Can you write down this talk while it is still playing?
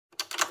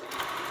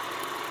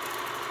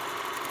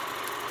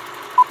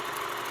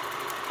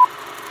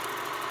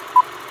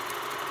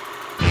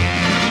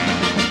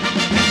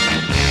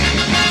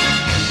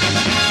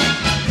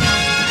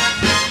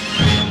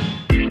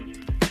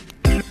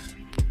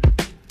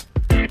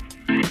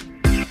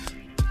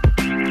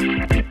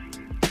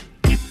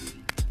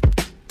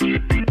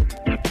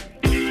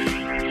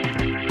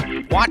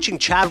Watching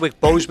Chadwick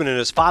Boseman in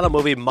his final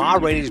movie, Ma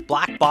Rainey's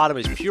Black Bottom,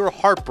 is pure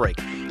heartbreak.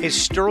 His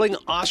sterling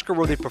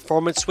Oscar-worthy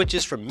performance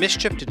switches from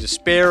mischief to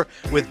despair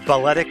with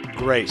balletic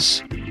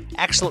grace.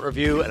 Excellent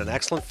review and an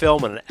excellent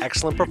film and an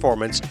excellent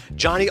performance.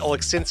 Johnny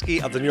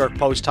Oleksinski of the New York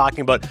Post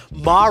talking about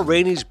Ma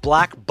Rainey's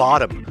Black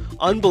Bottom.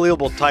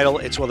 Unbelievable title.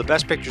 It's one of the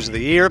best pictures of the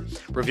year.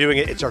 Reviewing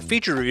it, it's our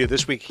featured review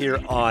this week here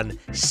on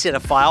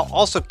Cinephile.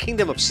 Also,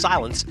 Kingdom of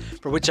Silence,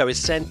 for which I was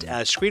sent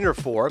a screener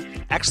for.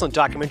 Excellent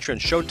documentary on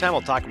Showtime.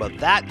 I'll talk about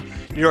that.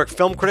 New York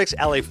Film Critics,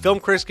 LA Film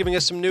Critics giving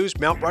us some news.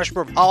 Mount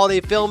Rushmore of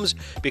holiday films,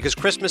 because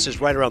Christmas is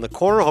right around the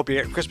corner. Hope you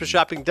get Christmas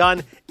shopping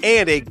done.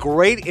 And a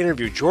great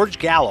interview. George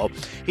Gallo.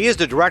 He is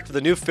the director of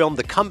the new film,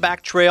 The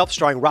Comeback Trail,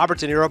 starring Robert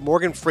De Niro,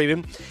 Morgan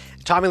Freeman,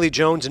 Tommy Lee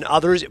Jones, and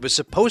others. It was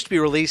supposed to be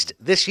released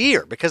this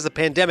year. Because of the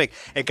pandemic,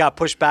 it got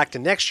pushed back to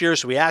next year,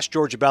 so we asked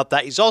George about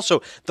that. He's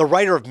also the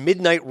writer of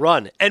Midnight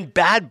Run and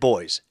Bad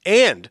Boys,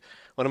 and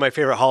one of my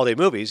favorite holiday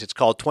movies. It's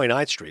called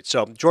 29th Street.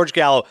 So George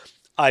Gallo,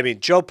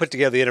 Joe put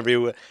together the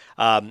interview,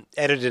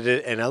 edited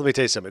it, and let me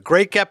tell you something.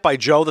 Great get by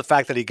Joe, the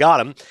fact that he got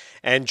him.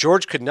 And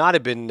George could not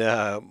have been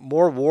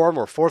more warm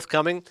or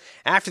forthcoming.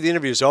 After the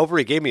interview was over,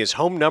 he gave me his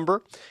home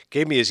number,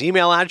 gave me his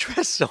email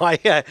address. So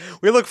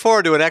we look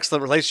forward to an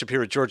excellent relationship here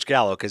with George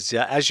Gallo because,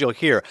 as you'll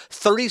hear,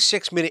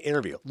 36-minute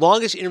interview.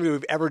 Longest interview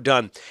we've ever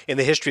done in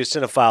the history of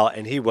Cinephile,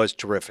 and he was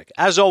terrific.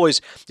 As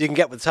always, you can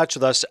get in touch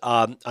with us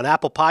on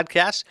Apple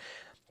Podcasts,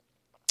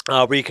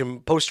 where you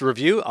can post a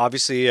review.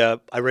 Obviously,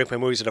 I rank my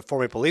movies at a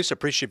 4-minute beliefs. I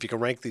appreciate if you can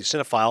rank the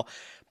Cinephile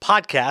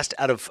podcast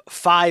out of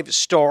 5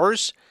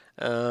 stars.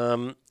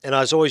 And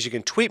as always, you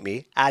can tweet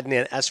me,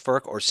 Adnan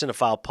Esferk or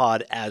Cinephile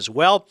Pod as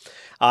well.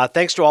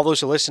 Thanks to all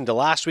those who listened to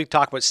last week.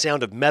 Talk about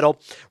Sound of Metal,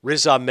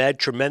 Riz Ahmed,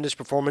 tremendous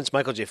performance,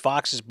 Michael J.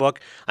 Fox's book.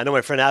 I know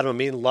my friend Adam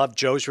Amin loved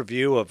Joe's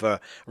review of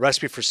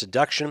Recipe for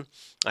Seduction.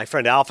 My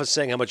friend Alpha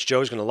saying how much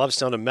Joe's going to love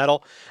Sound of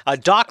Metal.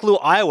 Doc Lou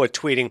Iowa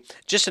tweeting,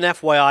 just an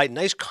FYI,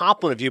 nice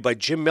compliment review by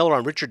Jim Miller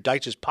on Richard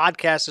Deich's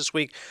podcast this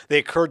week. They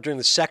occurred during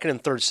the second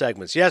and third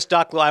segments. Yes,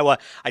 Doc Lou Iowa,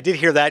 I did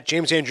hear that.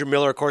 James Andrew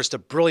Miller, of course, the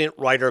brilliant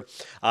writer,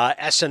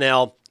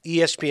 SNL,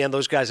 ESPN,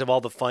 those guys have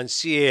all the fun.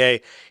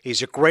 CAA,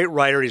 he's a great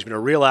writer. He's been a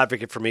real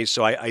advocate for me,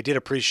 so I did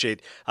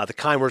appreciate the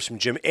kind words from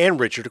Jim and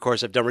Richard. Of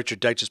course, I've done Richard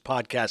Deich's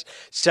podcast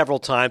several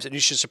times, and you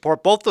should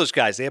support both those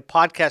guys. They have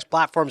podcast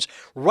platforms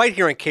right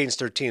here on Cadence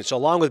 13. So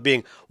along with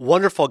being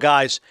wonderful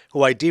guys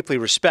who I deeply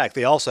respect,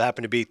 they also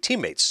happen to be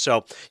teammates.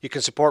 So you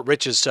can support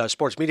Rich's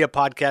sports media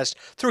podcast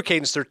through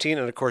Cadence 13,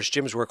 and of course,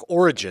 Jim's work,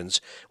 Origins,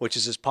 which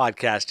is his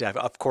podcast. I've,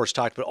 of course,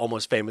 talked about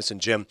Almost Famous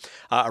and Jim,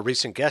 a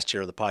recent guest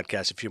here on the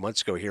podcast a few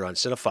months ago here on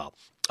Cinephile. All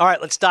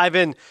right, let's dive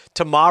in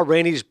to Ma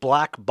Rainey's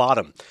Black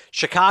Bottom.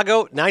 Chicago,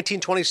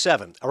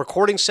 1927. A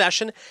recording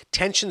session.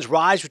 Tensions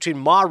rise between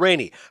Ma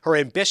Rainey, her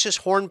ambitious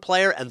horn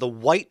player, and the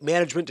white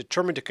management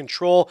determined to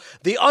control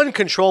the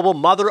uncontrollable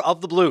mother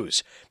of the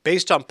blues,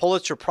 based on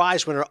Pulitzer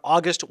Prize winner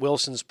August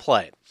Wilson's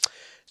play.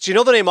 So you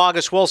know the name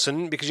August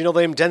Wilson because you know the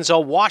name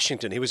Denzel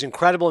Washington. He was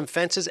incredible in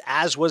Fences,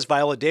 as was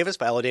Viola Davis.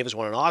 Viola Davis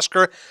won an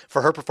Oscar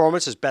for her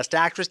performance as Best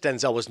Actress.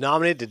 Denzel was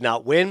nominated, did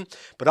not win.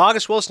 But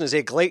August Wilson is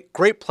a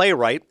great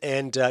playwright,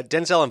 and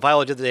Denzel and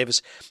Viola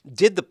Davis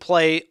did the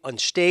play on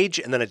stage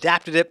and then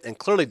adapted it. And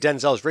clearly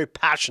Denzel is very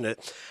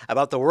passionate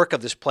about the work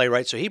of this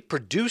playwright, so he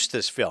produced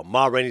this film,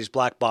 Ma Rainey's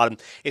Black Bottom.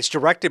 It's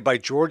directed by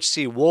George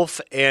C. Wolfe,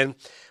 and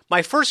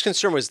my first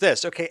concern was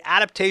this. Okay,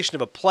 adaptation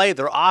of a play,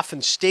 they're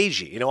often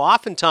stagey. You know,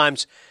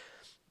 oftentimes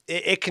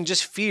it can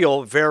just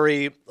feel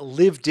very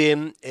lived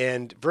in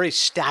and very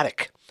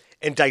static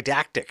and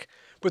didactic.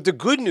 But the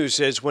good news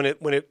is when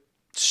it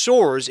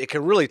soars, it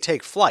can really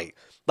take flight,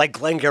 like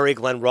Glengarry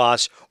Glen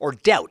Ross or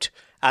Doubt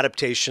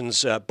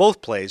adaptations,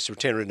 both plays were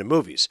turned into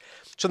movies.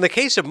 So in the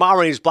case of Ma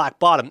Rainey's Black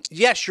Bottom,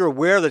 yes, you're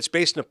aware that it's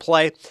based on a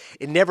play.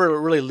 It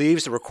never really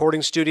leaves the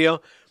recording studio.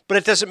 But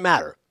it doesn't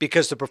matter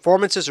because the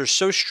performances are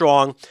so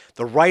strong,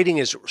 the writing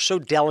is so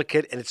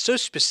delicate, and it's so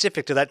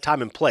specific to that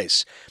time and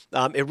place.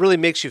 It really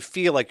makes you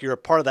feel like you're a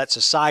part of that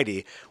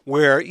society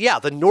where, yeah,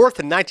 the North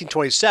in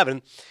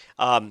 1927,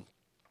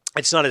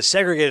 it's not as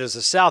segregated as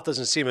the South,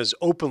 doesn't seem as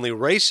openly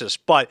racist,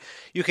 but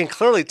you can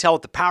clearly tell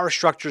what the power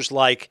structure's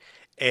like,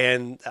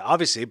 and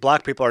obviously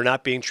black people are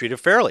not being treated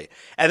fairly.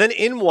 And then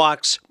in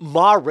walks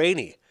Ma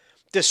Rainey,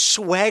 this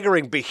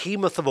swaggering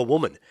behemoth of a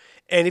woman.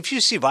 And if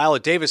you see Viola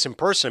Davis in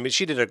person, I mean,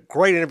 she did a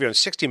great interview on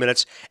 60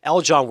 Minutes.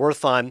 L. John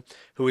Wertheim,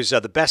 who is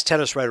the best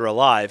tennis writer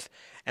alive.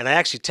 And I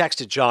actually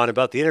texted John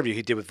about the interview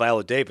he did with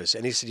Viola Davis.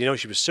 And he said, you know,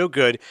 she was so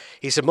good.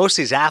 He said, most of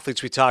these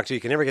athletes we talk to, you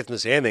can never get them to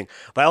say anything.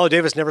 Viola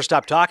Davis never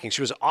stopped talking.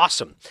 She was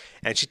awesome.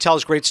 And she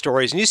tells great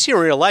stories. And you see her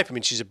in real life. I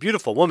mean, she's a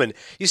beautiful woman.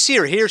 You see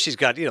her here. She's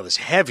got, you know, this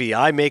heavy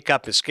eye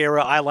makeup,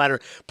 mascara, eyeliner,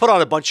 put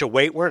on a bunch of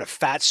weight, wearing a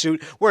fat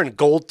suit, wearing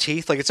gold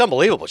teeth. Like, it's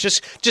unbelievable. It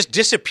just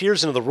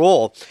disappears into the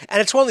role. And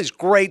it's one of these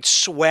great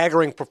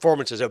swaggering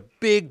performances. A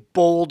big,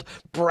 bold,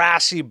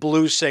 brassy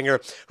blues singer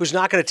who's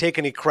not going to take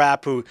any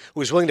crap,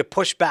 who's willing to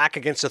push back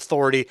against against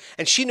authority,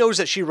 and she knows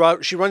that she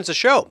runs the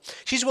show.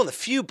 She's one of the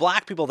few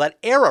black people of that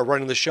era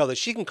running the show, that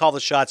she can call the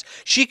shots,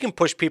 she can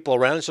push people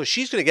around, and so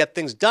she's going to get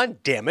things done,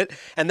 damn it.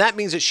 And that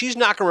means that she's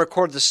not going to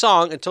record the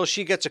song until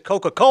she gets a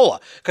Coca-Cola,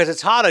 because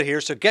it's hot out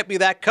here, so get me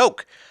that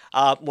Coke.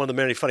 One of the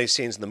many funny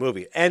scenes in the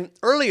movie. And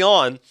early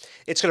on,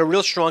 it's got a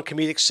real strong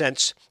comedic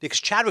sense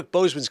because Chadwick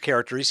Boseman's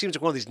character, he seems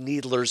like one of these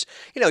needlers,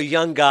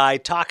 young guy,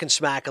 talking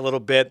smack a little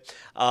bit.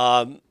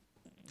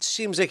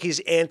 Seems like he's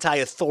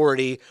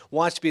anti-authority,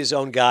 wants to be his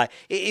own guy.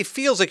 It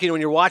feels like,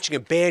 when you're watching a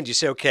band, you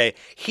say, okay,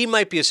 he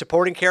might be a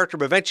supporting character,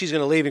 but eventually he's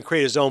going to leave and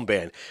create his own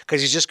band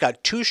because he's just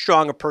got too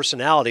strong a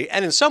personality.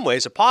 And in some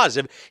ways, a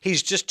positive,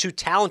 he's just too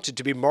talented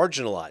to be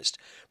marginalized.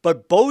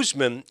 But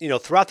Boseman,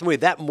 throughout the movie,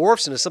 that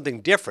morphs into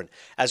something different.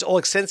 As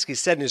Oleg Sensky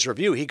said in his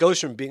review, he goes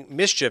from being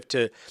mischief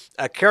to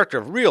a character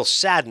of real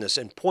sadness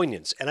and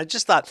poignance. And I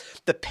just thought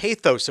the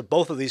pathos of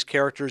both of these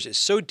characters is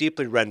so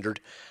deeply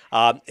rendered.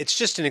 It's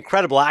just an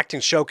incredible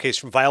acting showcase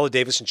from Viola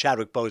Davis and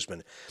Chadwick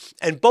Boseman.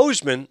 And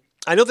Boseman,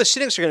 I know the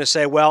cynics are going to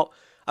say, well,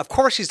 of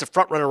course he's the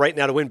front runner right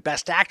now to win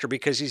Best Actor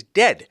because he's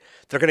dead.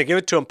 They're going to give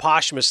it to him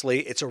posthumously.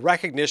 It's a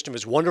recognition of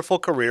his wonderful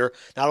career,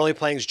 not only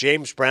playing as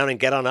James Brown in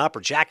Get On Up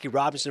or Jackie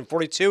Robinson in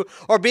 42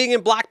 or being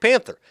in Black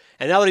Panther.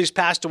 And now that he's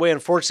passed away,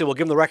 unfortunately, we'll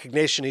give him the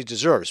recognition he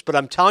deserves. But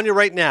I'm telling you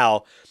right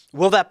now,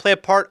 will that play a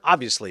part?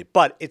 Obviously.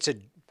 But it's a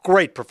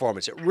great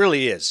performance. It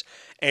really is.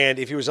 And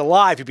if he was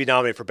alive, he'd be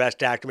nominated for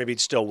Best Actor. Maybe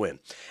he'd still win.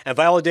 And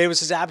Viola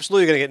Davis is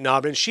absolutely going to get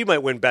nominated. She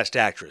might win Best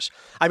Actress.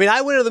 I mean,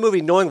 I went into the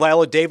movie knowing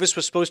Viola Davis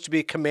was supposed to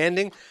be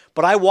commanding,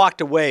 but I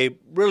walked away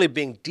really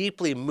being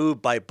deeply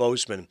moved by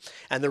Boseman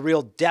and the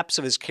real depths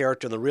of his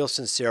character and the real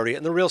sincerity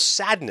and the real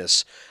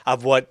sadness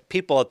of what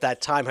people at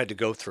that time had to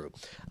go through.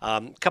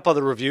 A couple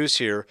other reviews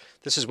here.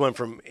 This is one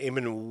from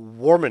Eamon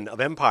Warman of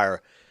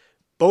Empire.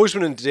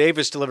 Boseman and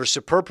Davis deliver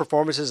superb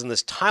performances in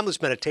this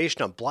timeless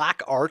meditation on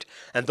black art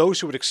and those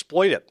who would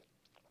exploit it.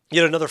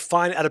 Yet another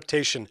fine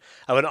adaptation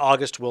of an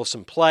August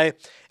Wilson play.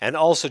 And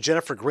also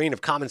Jennifer Green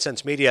of Common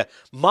Sense Media.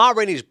 Ma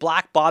Rainey's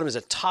Black Bottom is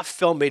a tough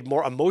film made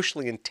more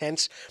emotionally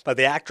intense by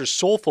the actor's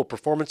soulful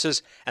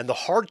performances and the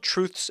hard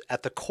truths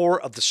at the core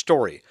of the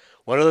story.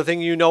 One other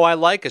thing I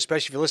like,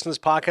 especially if you listen to this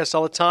podcast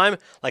all the time,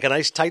 like a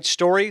nice tight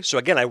story. So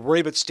again, I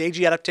worry about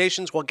stagey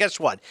adaptations. Well, guess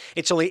what?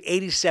 It's only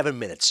 87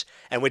 minutes.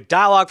 And with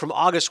dialogue from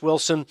August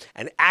Wilson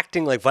and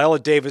acting like Viola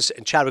Davis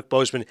and Chadwick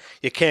Boseman,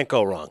 you can't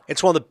go wrong.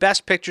 It's one of the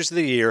best pictures of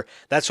the year.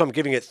 That's why I'm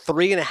giving it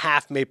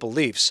 3.5 Maple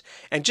Leafs.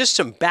 And just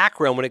some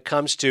background when it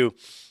comes to,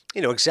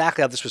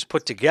 exactly how this was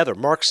put together.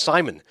 Mark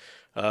Simon,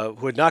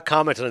 who had not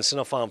commented on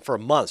Cinephile for a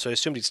month, so I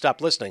assumed he'd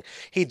stopped listening.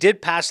 He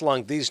did pass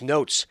along these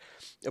notes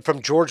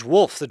from George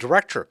Wolfe, the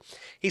director.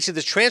 He said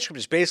the transcript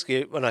is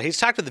basically, he's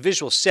talked about the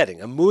visual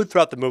setting, a mood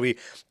throughout the movie,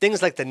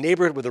 things like the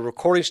neighborhood where the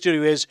recording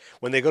studio is.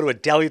 When they go to a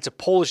deli, it's a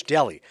Polish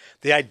deli.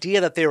 The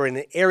idea that they were in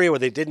an area where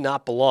they did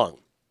not belong.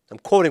 I'm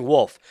quoting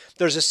Wolfe.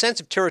 There's a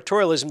sense of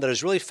territorialism that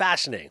is really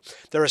fascinating.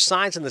 There are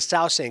signs in the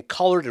South saying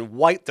colored and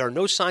white. There are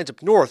no signs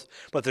up north,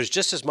 but there's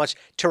just as much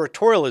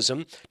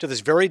territorialism to this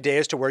very day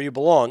as to where you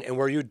belong and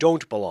where you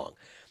don't belong.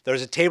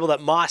 There's a table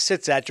that Ma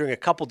sits at during a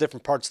couple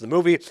different parts of the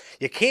movie.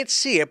 You can't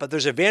see it, but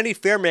there's a Vanity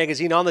Fair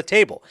magazine on the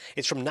table.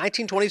 It's from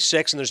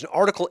 1926, and there's an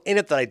article in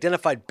it that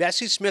identified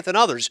Bessie Smith and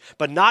others,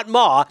 but not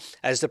Ma,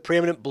 as the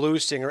preeminent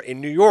blues singer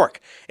in New York.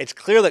 It's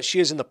clear that she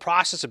is in the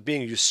process of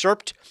being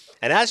usurped.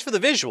 And as for the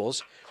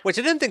visuals, which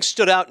I didn't think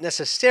stood out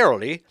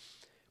necessarily,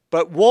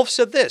 but Wolfe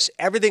said this: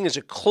 everything is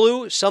a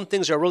clue. Some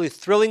things are really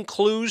thrilling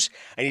clues,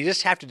 and you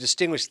just have to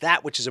distinguish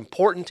that which is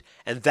important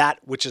and that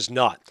which is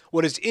not.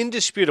 What is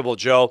indisputable,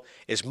 Joe,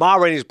 is Ma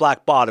Rainey's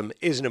Black Bottom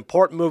is an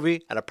important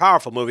movie and a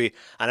powerful movie,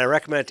 and I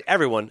recommend it to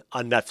everyone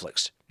on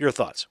Netflix. Your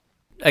thoughts?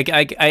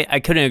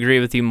 I couldn't agree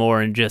with you more.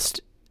 And just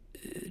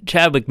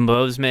Chadwick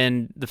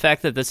Boseman, the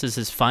fact that this is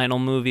his final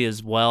movie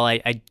as well,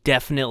 I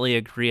definitely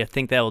agree. I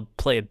think that will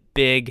play a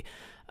big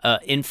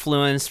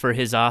influence for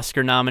his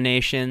Oscar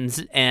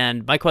nominations.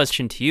 And my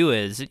question to you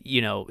is,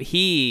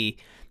 he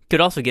could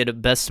also get a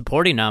Best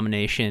Supporting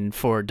nomination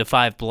for Da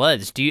 5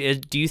 Bloods. Do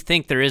you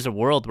think there is a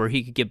world where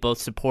he could get both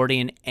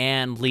supporting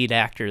and lead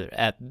actor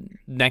at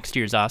next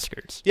year's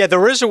Oscars? Yeah,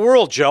 there is a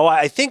world, Joe.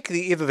 I think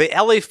either the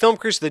LA Film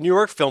Critics or the New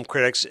York Film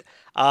Critics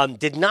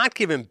did not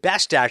give him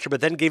Best Actor, but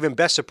then gave him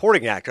Best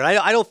Supporting Actor. And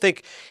I don't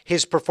think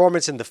his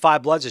performance in Da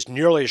 5 Bloods is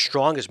nearly as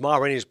strong as Ma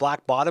Rainey's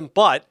Black Bottom,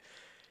 but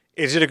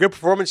is it a good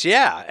performance?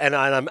 Yeah. And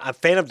I'm a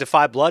fan of Da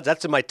 5 Bloods.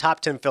 That's in my top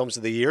 10 films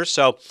of the year.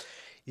 So,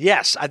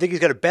 yes, I think he's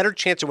got a better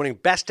chance of winning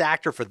Best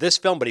Actor for this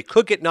film, but he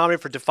could get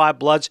nominated for Da 5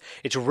 Bloods.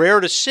 It's rare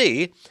to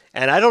see,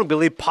 and I don't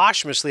believe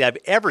posthumously I've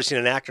ever seen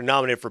an actor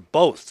nominated for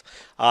both.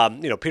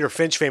 Peter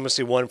Finch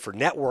famously won for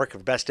Network for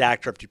Best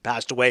Actor after he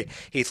passed away.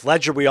 Heath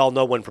Ledger, we all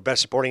know, won for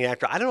Best Supporting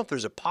Actor. I don't know if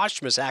there's a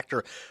posthumous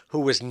actor who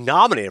was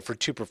nominated for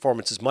 2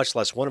 performances, much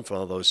less won for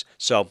one of those.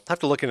 So I'll have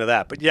to look into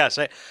that. But yes,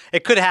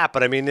 it could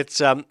happen. I mean,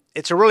 it's a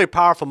really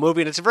powerful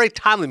movie, and it's a very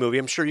timely movie.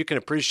 I'm sure you can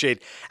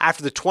appreciate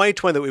after the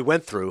 2020 that we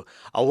went through,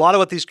 a lot of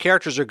what these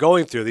characters are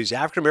going through, these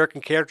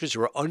African-American characters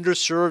who are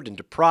underserved and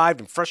deprived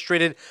and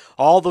frustrated,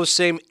 all those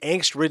same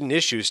angst-ridden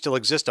issues still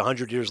exist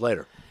 100 years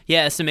later.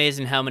 Yeah, it's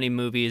amazing how many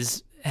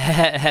movies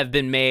have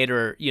been made,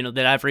 or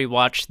that I've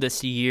rewatched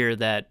this year,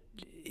 that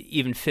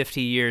even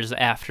 50 years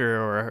after,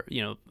 or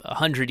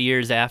 100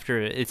 years after,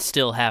 it's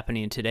still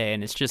happening today.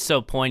 And it's just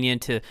so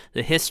poignant to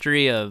the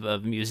history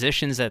of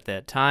musicians at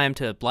that time,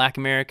 to Black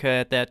America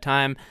at that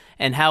time,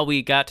 and how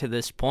we got to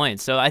this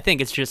point. So I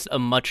think it's just a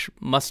much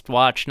must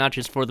watch, not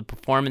just for the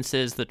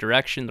performances, the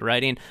direction, the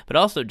writing, but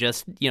also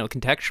just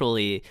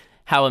contextually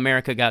how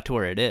America got to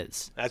where it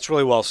is. That's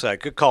really well said.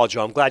 Good call,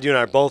 Joe. I'm glad you and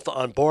I are both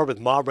on board with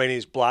Ma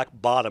Rainey's Black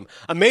Bottom.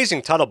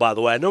 Amazing title, by the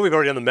way. I know we've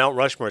already done the Mount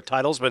Rushmore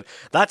titles, but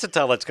that's a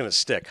title that's going to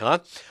stick, huh?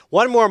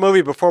 One more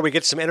movie before we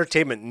get some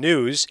entertainment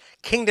news.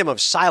 Kingdom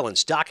of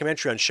Silence,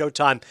 documentary on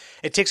Showtime.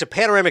 It takes a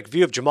panoramic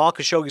view of Jamal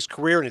Khashoggi's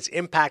career and its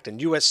impact on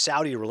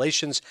U.S.-Saudi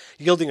relations,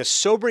 yielding a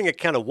sobering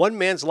account of one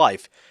man's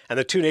life and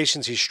the two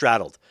nations he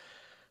straddled.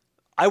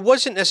 I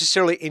wasn't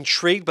necessarily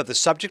intrigued by the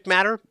subject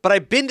matter, but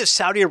I've been to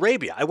Saudi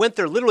Arabia. I went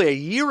there literally a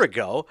year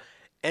ago,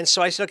 and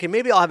so I said, okay,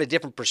 maybe I'll have a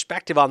different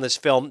perspective on this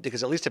film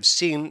because at least I've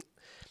seen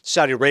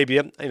Saudi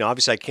Arabia.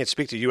 Obviously I can't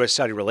speak to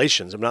U.S.-Saudi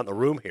relations. I'm not in the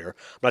room here.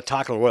 I'm not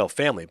talking to the royal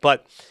family,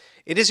 but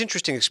it is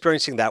interesting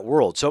experiencing that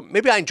world. So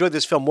maybe I enjoyed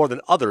this film more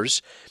than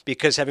others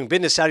because having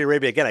been to Saudi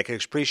Arabia, again, I can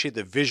appreciate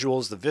the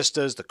visuals, the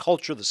vistas, the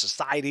culture, the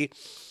society,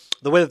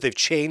 the way that they've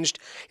changed.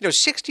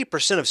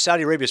 60% of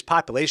Saudi Arabia's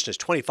population is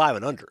 25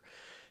 and under.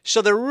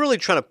 So they're really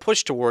trying to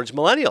push towards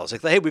millennials.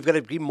 Like, hey, we've got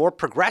to be more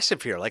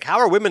progressive here. Like, how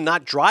are women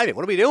not driving?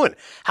 What are we doing?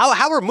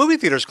 How are movie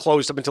theaters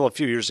closed up until a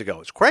few years ago?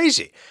 It's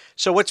crazy.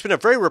 So what's been a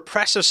very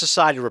repressive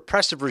society,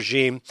 repressive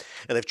regime,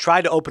 and they've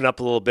tried to open up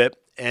a little bit.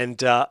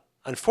 And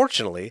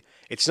unfortunately,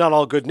 it's not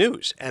all good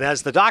news. And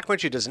as the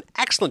documentary does an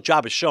excellent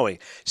job of showing,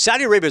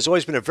 Saudi Arabia has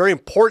always been a very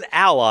important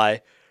ally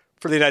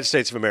for the United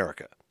States of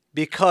America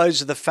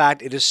because of the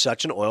fact it is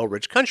such an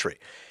oil-rich country.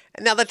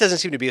 And now that doesn't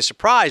seem to be a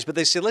surprise, but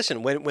they say,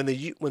 listen,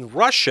 when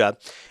Russia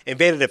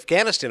invaded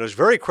Afghanistan, it was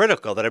very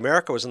critical that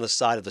America was on the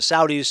side of the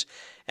Saudis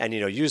and,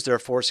 used their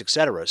force,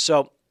 etc.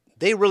 So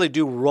they really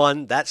do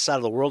run that side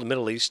of the world, the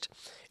Middle East.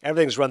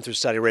 Everything's run through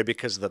Saudi Arabia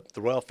because of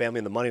the royal family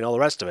and the money and all the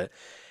rest of it.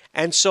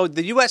 And so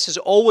the U.S. has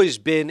always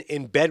been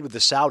in bed with the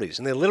Saudis.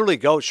 And they literally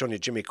go, showing you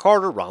Jimmy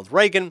Carter, Ronald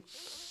Reagan,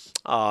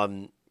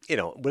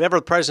 whatever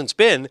the president's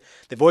been,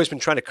 they've always been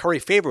trying to curry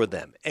favor with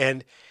them.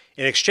 And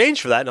in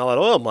exchange for that and all that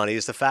oil money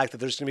is the fact that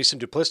there's going to be some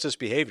duplicitous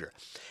behavior.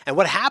 And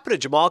what happened to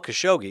Jamal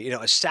Khashoggi,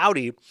 a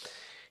Saudi,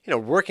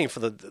 working for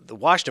the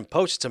Washington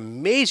Post, it's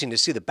amazing to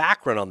see the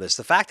background on this.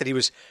 The fact that he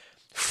was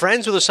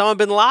friends with Osama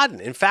bin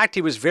Laden. In fact,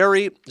 he was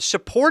very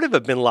supportive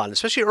of bin Laden,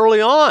 especially early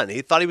on.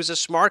 He thought he was a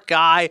smart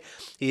guy.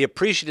 He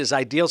appreciated his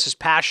ideals, his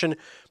passion.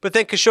 But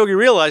then Khashoggi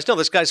realized, no,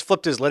 this guy's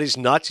flipped his lid. He's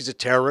nuts. He's a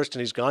terrorist,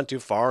 and he's gone too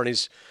far, and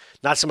he's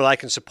not someone I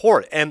can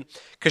support. And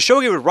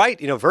Khashoggi would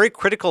write, very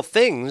critical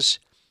things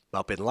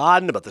about bin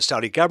Laden, about the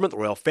Saudi government, the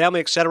royal family,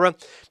 etc.,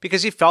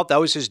 because he felt that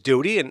was his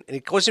duty, and he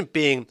wasn't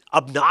being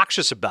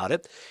obnoxious about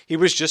it. He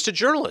was just a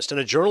journalist, and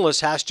a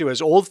journalist has to,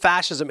 as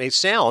old-fashioned as it may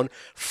sound,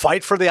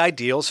 fight for the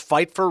ideals,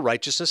 fight for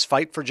righteousness,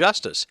 fight for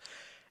justice.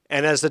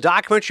 And as the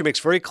documentary makes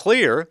very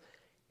clear,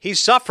 he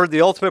suffered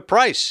the ultimate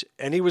price,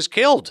 and he was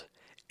killed.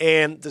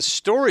 And the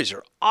stories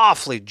are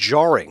awfully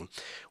jarring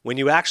when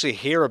you actually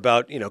hear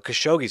about,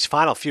 Khashoggi's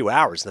final few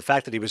hours and the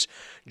fact that he was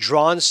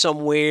drawn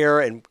somewhere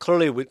and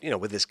clearly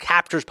with his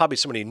captors, probably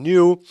somebody he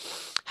knew,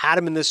 had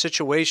him in this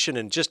situation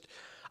and just,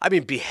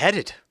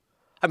 beheaded.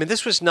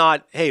 This was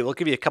not, hey, we'll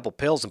give you a couple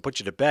pills and put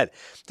you to bed.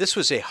 This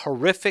was a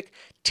horrific,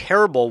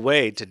 terrible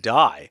way to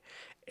die.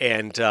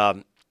 And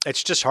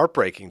it's just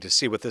heartbreaking to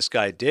see what this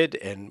guy did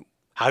and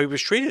how he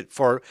was treated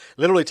for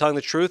literally telling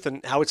the truth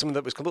and how it's something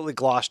that was completely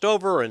glossed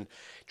over, and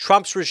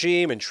Trump's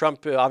regime and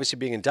Trump obviously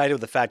being indicted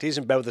with the fact he's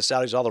in bed with the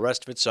Saudis, all the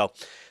rest of it. So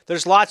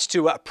there's lots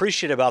to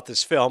appreciate about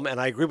this film, and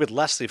I agree with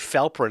Leslie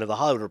Felperin of The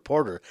Hollywood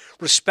Reporter.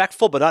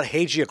 Respectful but not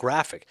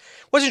hagiographic.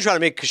 Wasn't trying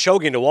to make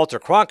Khashoggi into Walter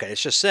Cronkite.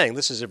 It's just saying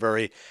this is a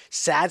very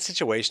sad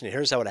situation, and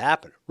here's how it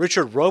happened.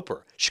 Richard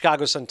Roper,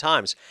 Chicago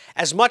Sun-Times,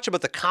 as much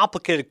about the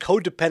complicated,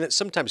 codependent,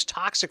 sometimes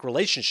toxic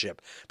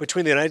relationship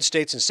between the United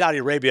States and Saudi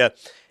Arabia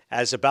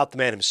as about the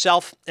man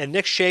himself. And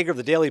Nick Shager of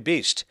the Daily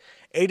Beast,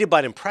 aided by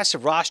an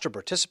impressive roster of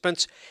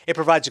participants, it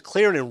provides a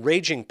clear and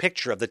enraging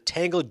picture of the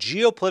tangled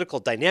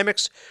geopolitical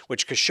dynamics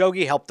which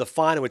Khashoggi helped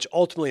define and which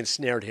ultimately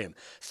ensnared him.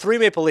 3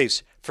 Maple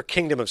Leafs for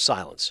Kingdom of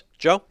Silence.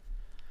 Joe?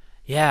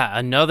 Yeah,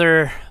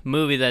 another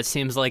movie that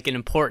seems like an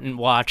important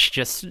watch,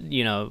 just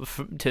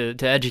to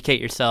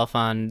educate yourself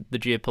on the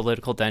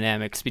geopolitical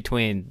dynamics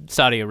between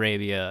Saudi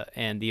Arabia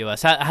and the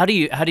U.S. How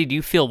did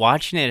you feel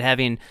watching it?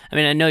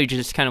 I know you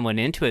just kind of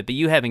went into it, but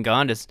you having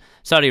gone to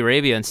Saudi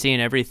Arabia and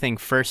seeing everything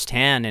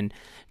firsthand and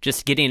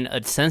just getting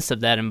a sense of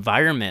that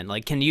environment.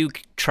 Like, can you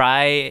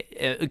try?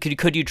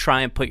 Could you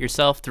try and put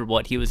yourself through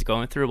what he was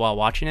going through while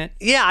watching it?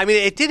 Yeah,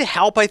 it did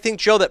help. I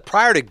think, Joe, that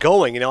prior to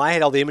going, I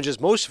had all the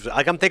images. Most of it,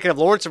 like I'm thinking of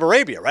Lawrence of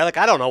Arabia, right? Like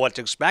I don't know what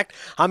to expect.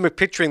 I'm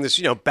picturing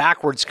this,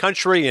 backwards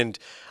country and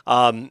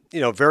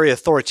very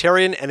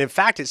authoritarian. And in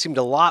fact, it seemed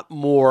a lot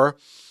more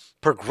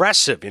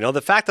progressive.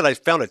 The fact that I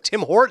found a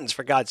Tim Hortons,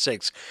 for God's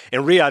sakes,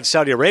 in Riyadh,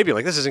 Saudi Arabia,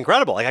 like this is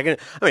incredible. Like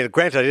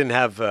granted, I didn't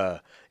have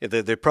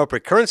the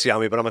appropriate currency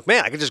on me, but I'm like,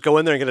 man, I could just go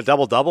in there and get a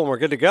double-double and we're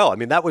good to go. I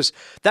mean, that was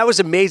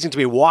amazing to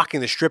me walking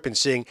the strip and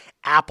seeing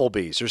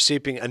Applebee's or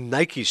seeing a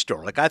Nike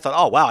store. Like I thought,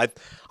 oh, wow,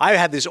 I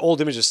had this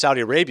old image of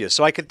Saudi Arabia.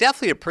 So I could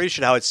definitely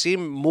appreciate how it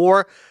seemed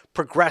more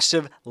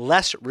progressive,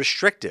 less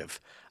restrictive.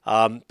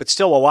 But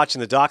still, while watching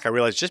the doc, I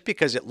realized just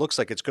because it looks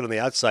like it's good on the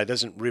outside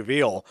doesn't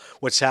reveal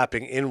what's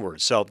happening inward.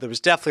 So there was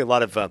definitely a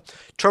lot of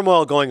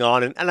turmoil going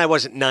on, and I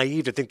wasn't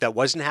naive to think that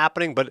wasn't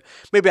happening, but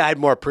maybe I had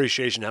more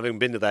appreciation having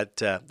been to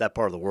that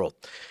part of the world.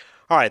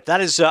 All right,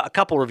 that is a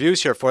couple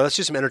reviews here for you. Let's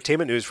do some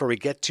entertainment news before we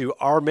get to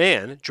our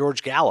man,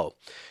 George Gallo.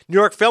 New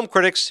York film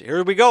critics,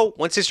 here we go.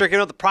 Once they start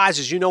giving out the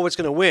prizes, you know what's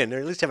going to win, or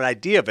at least have an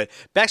idea of it.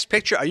 Best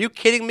Picture, are you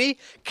kidding me?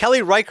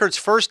 Kelly Reichardt's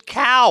First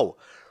Cow.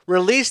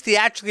 Released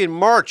theatrically in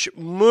March.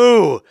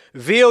 Moo.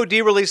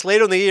 VOD released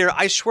later in the year.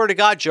 I swear to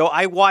God, Joe,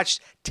 I watched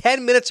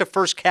 10 minutes of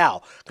First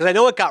Cow because I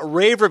know it got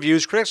rave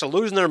reviews. Critics are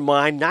losing their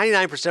mind.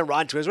 99%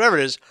 Rotten Tomatoes, whatever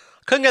it is.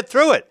 Couldn't get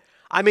through it.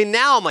 I mean,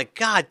 now I'm like,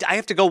 God, I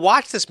have to go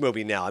watch this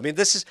movie now. I mean,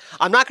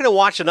 I'm not going to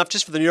watch enough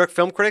just for the New York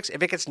Film Critics.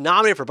 If it gets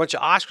nominated for a bunch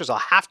of Oscars, I'll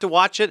have to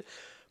watch it.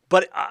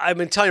 But I've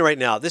been telling you right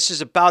now, this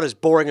is about as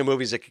boring a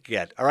movie as it could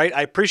get, all right?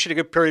 I appreciate a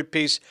good period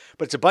piece,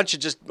 but it's a bunch of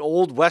just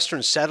old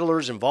Western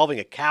settlers involving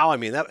a cow. I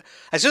mean,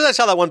 as soon as I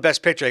saw that one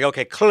Best Picture, I go,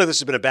 okay, clearly this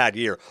has been a bad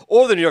year.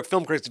 Or the New York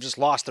Film Critics have just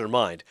lost their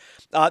mind.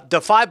 Da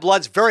 5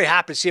 Bloods, very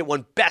happy to see it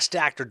won Best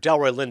Actor,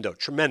 Delroy Lindo.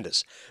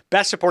 Tremendous.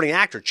 Best Supporting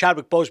Actor,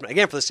 Chadwick Boseman.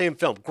 Again, for the same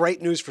film.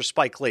 Great news for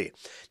Spike Lee.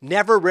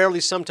 Never, Rarely,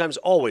 Sometimes,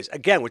 Always.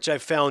 Again, which I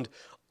found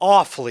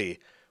awfully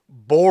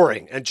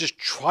boring and just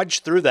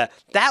trudged through that.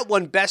 That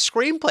won Best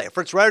Screenplay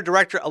for its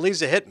writer-director,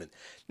 Eliza Hittman.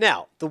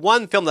 Now, the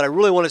one film that I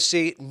really want to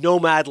see,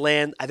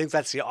 Nomadland, I think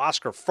that's the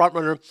Oscar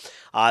frontrunner.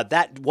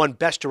 That won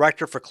Best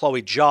Director for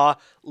Chloe Zhao.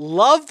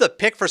 Love the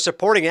pick for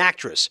Supporting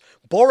Actress.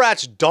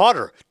 Borat's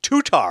daughter,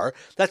 Tutar,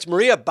 that's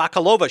Maria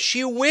Bakalova.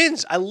 She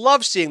wins. I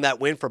love seeing that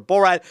win for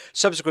Borat,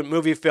 subsequent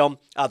movie film.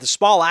 The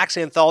Small Axe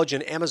anthology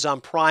on Amazon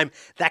Prime,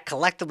 that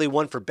collectively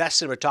won for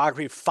Best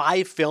Cinematography,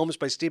 5 films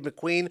by Steve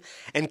McQueen.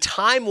 And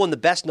Time won the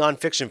Best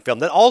Nonfiction Film.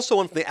 That also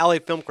won from the LA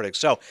Film Critics.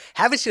 So,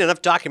 haven't seen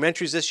enough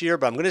documentaries this year,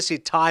 but I'm going to see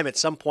Time at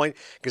some point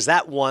because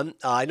that won.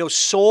 I know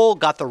Soul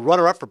got the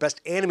runner-up for Best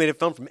Animated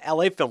Film from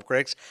LA Film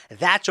Critics.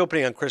 That's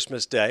opening on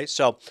Christmas Day.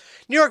 So,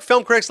 New York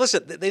Film Critics,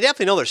 listen, they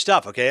definitely know their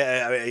stuff,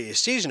 okay? A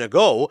season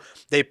ago,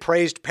 they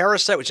praised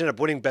Parasite, which ended up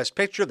winning Best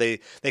Picture. They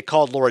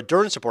called Laura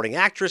Dern Supporting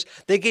Actress.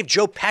 They gave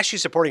Joe Pesci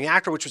Supporting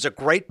Actor, which was a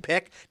great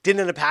pick.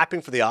 Didn't end up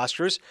happening for the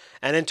Oscars.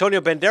 And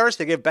Antonio Banderas,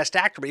 they gave Best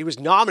Actor, but he was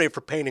nominated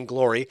for Pain and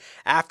Glory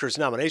after his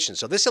nomination.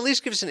 So this at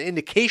least gives us an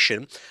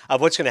indication of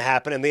what's going to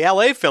happen. And the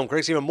LA Film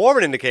Critics, even more of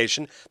an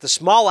indication, the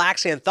Small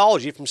Axe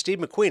anthology from Steve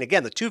McQueen.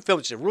 Again, the 2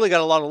 films that really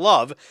got a lot of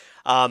love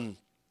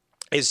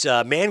is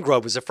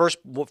Mangrove was the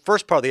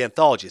first part of the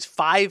anthology. It's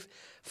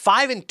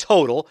five in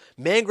total.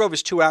 Mangrove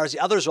is 2 hours. The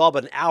others are all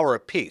about an hour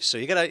apiece. So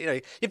you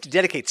have to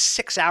dedicate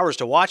 6 hours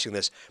to watching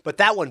this. But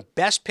that one,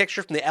 Best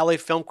Picture from the LA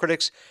Film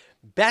Critics.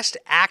 Best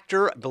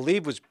Actor, I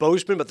believe, was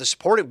Boseman, but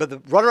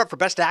the runner-up for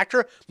Best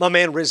Actor, my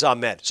man Riz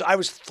Ahmed. So I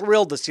was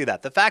thrilled to see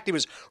that. The fact he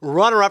was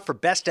runner-up for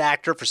Best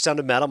Actor for Sound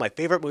of Metal, my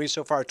favorite movie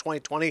so far of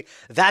 2020,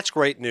 that's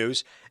great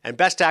news. And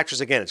Best Actress,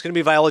 again, it's going to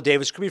be Viola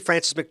Davis, it's going to be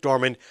Frances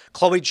McDormand.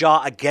 Chloe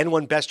Zhao, again,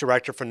 won Best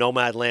Director for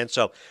Nomadland.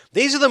 So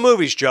these are the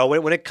movies, Joe.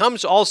 When it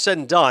comes all said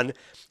and done,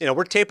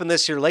 we're taping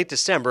this here late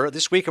December.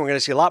 This weekend, we're going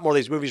to see a lot more of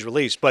these movies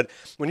released. But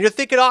when you're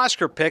thinking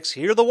Oscar picks,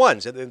 here are the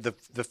ones.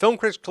 The film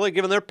critics clearly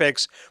giving their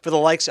picks for the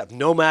likes of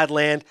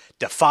Nomadland,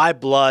 Da 5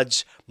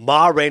 Bloods,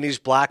 Ma Rainey's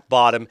Black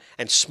Bottom,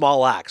 and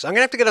Small Axe. I'm going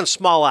to have to get on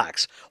Small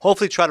Axe.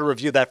 Hopefully try to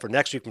review that for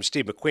next week from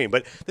Steve McQueen.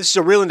 But this is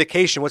a real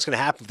indication of what's going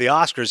to happen with the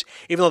Oscars,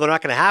 even though they're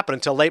not going to happen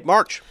until late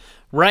March.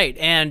 Right,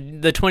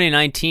 and the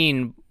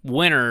 2019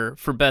 winner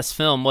for Best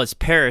Film was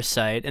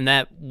Parasite, and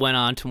that went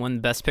on to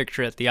win Best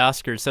Picture at the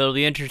Oscars. So it'll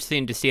be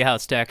interesting to see how it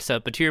stacks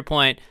up. But to your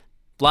point,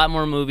 a lot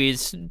more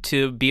movies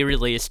to be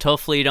released.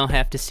 Hopefully you don't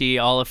have to see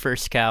all of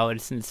First Cow in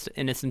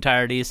its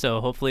entirety, so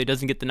hopefully it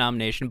doesn't get the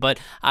nomination. But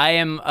I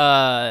am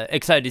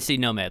excited to see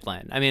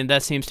Nomadland. I mean,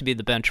 that seems to be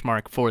the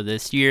benchmark for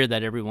this year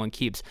that everyone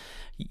keeps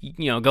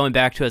going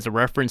back to as a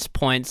reference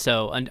point.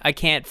 So I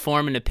can't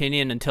form an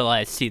opinion until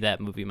I see that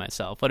movie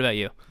myself. What about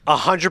you?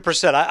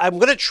 100%. I'm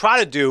going to try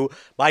to do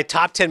my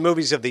top 10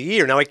 movies of the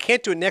year. Now, I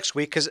can't do it next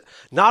week because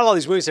not all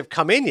these movies have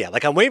come in yet.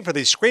 Like, I'm waiting for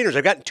these screeners.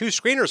 I've gotten 2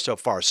 screeners so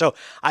far. So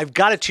I've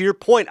got it, to your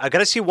point. I've got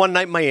to see One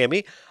Night in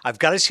Miami. I've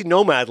got to see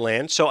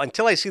Nomadland. So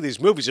until I see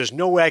these movies, there's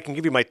no way I can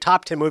give you my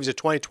top 10 movies of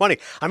 2020.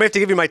 I may have to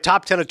give you my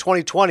top 10 of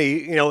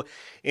 2020,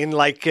 in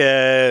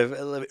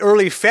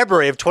early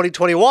February of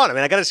 2021. I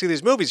mean, I got to see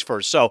these movies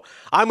first. So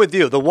I'm with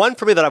you. The one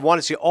for me that I want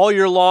to see all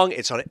year long,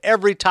 it's on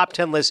every top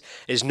 10 list,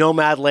 is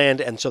Nomadland.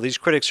 And so these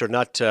critics are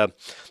not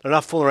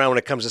fooling around when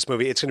it comes to this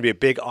movie. It's going to be a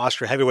big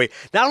Oscar heavyweight.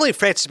 Not only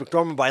Frances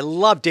McDormand, but I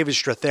love David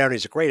Strathairn.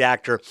 He's a great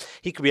actor.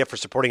 He could be up for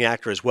supporting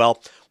actor as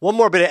well. One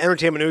more bit of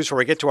entertainment news before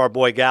we get to our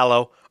boy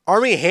Gallo.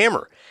 Armie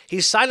Hammer.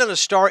 He's signed on to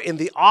star in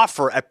The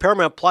Offer at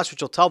Paramount Plus,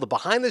 which will tell the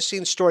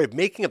behind-the-scenes story of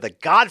making of The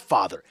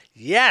Godfather.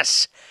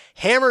 Yes!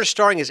 Hammer is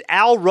starring as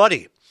Al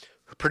Ruddy,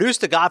 who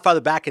produced The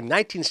Godfather back in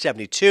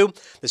 1972.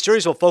 The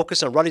series will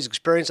focus on Ruddy's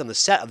experience on the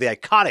set of the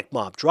iconic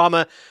mob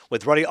drama,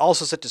 with Ruddy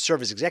also set to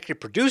serve as executive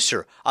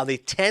producer on the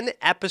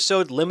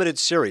 10-episode limited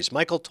series.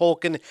 Michael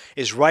Tolkien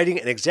is writing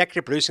and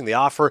executive producing the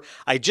offer.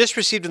 I just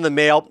received in the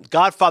mail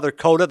Godfather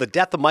Coda, The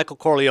Death of Michael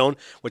Corleone,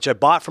 which I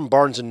bought from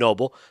Barnes &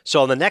 Noble.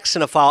 So on the next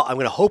Cinephile, I'm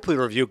going to hopefully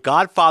review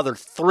Godfather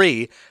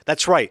 3.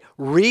 That's right,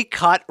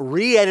 recut,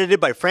 re-edited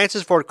by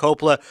Francis Ford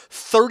Coppola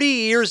 30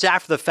 years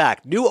after the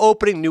fact. New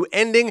opening, new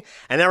ending,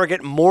 and now we're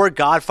getting more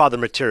Godfather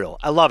material.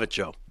 I love it,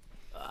 Joe.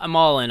 I'm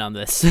all in on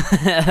this.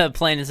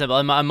 Plain and simple.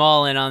 I'm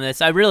all in on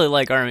this. I really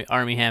like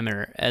Armie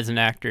Hammer as an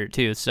actor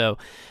too. So,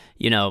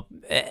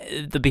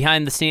 the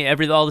behind the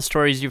scene, all the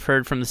stories you've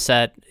heard from the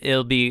set,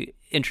 it'll be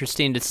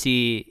interesting to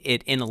see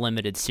it in a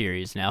limited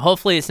series now.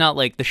 Hopefully it's not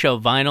like the show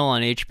Vinyl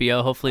on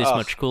HBO. Hopefully it's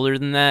much cooler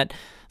than that.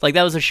 Like,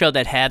 that was a show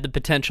that had the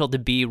potential to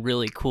be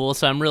really cool,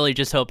 so I'm really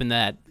just hoping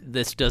that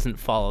this doesn't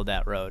follow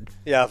that road.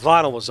 Yeah,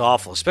 Vinyl was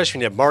awful, especially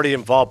when you have Marty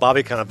involved,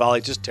 Bobby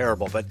Cannavale, just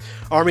terrible. But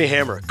Armie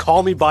Hammer,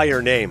 Call Me By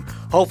Your Name.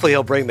 Hopefully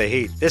he'll bring the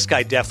heat. This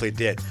guy definitely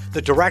did.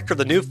 The director of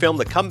the new film,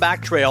 The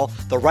Comeback Trail,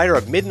 the writer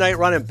of Midnight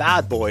Run and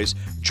Bad Boys,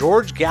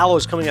 George Gallo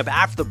is coming up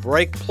after the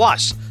break,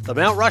 plus the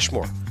Mount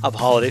Rushmore of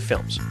holiday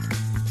films.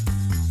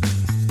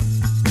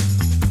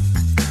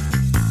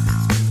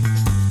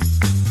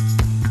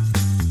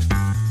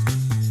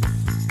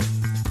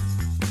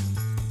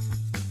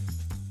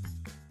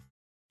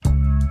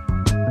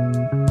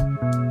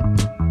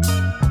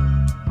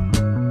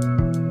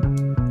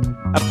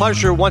 A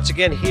pleasure once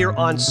again here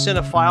on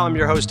Cinephile. I'm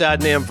your host,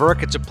 Adnan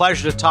Virk. It's a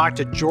pleasure to talk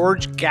to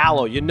George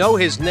Gallo. You know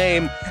his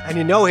name and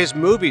you know his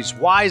movies.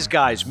 Wise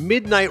Guys,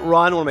 Midnight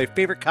Run, one of my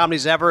favorite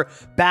comedies ever,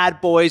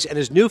 Bad Boys, and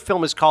his new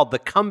film is called The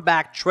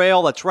Comeback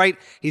Trail. That's right,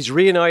 he's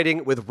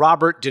reuniting with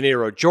Robert De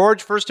Niro.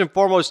 George, first and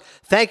foremost,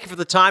 thank you for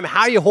the time.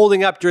 How are you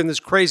holding up during this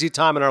crazy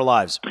time in our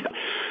lives?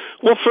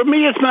 Well, for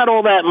me, it's not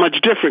all that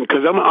much different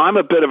because I'm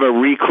a bit of a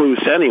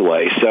recluse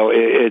anyway. So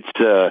it's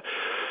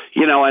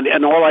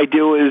and all I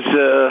do is,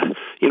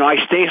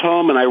 I stay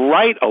home and I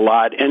write a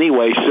lot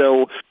anyway.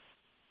 So,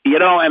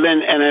 and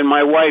then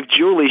my wife,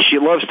 Julie, she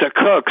loves to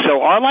cook.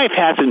 So our life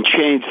hasn't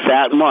changed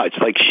that much.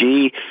 Like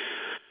her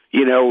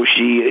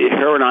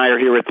and I are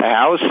here at the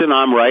house and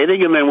I'm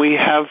writing and then we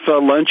have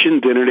lunch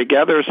and dinner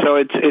together. So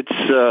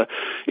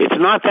it's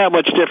not that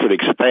much different,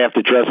 except I have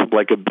to dress up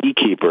like a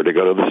beekeeper to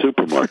go to the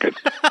supermarket.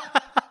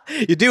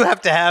 You do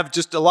have to have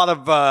just a lot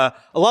of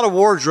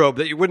wardrobe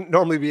that you wouldn't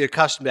normally be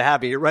accustomed to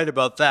having. You're right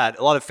about that.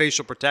 A lot of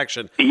facial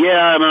protection. Yeah,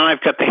 I mean,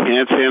 I've got the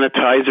hand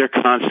sanitizer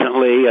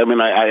constantly. I mean,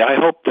 I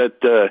hope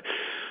that that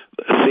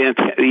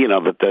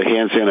the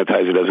hand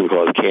sanitizer doesn't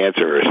cause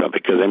cancer or something.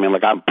 Because I mean,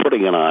 like I'm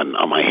putting it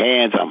on my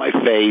hands, on my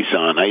face,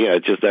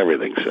 just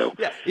everything. So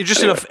yeah, you're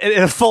just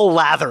in a full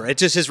lather. It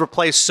just has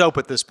replaced soap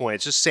at this point.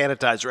 It's just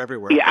sanitizer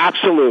everywhere. Yeah,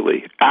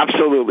 absolutely,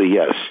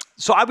 yes.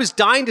 So I was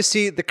dying to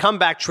see The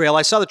Comeback Trail.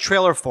 I saw the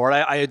trailer for it.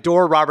 I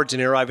adore Robert De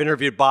Niro. I've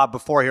interviewed Bob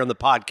before here on the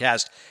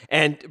podcast.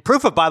 And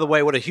proof of, by the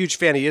way, what a huge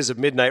fan he is of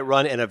Midnight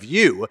Run and of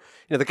You.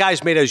 The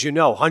guy's made, as you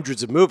know,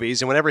 hundreds of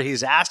movies. And whenever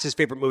he's asked his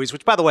favorite movies,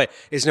 which, by the way,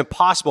 is an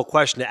impossible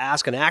question to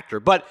ask an actor.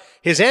 But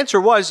his answer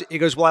was, he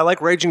goes, well, I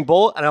like Raging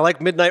Bull and I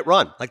like Midnight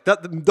Run. Like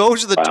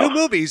those are the two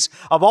movies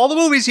of all the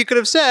movies he could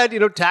have said,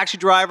 Taxi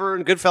Driver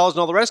and Goodfellas and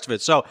all the rest of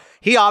it. So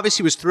he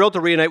obviously was thrilled to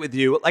reunite with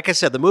you. Like I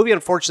said, the movie,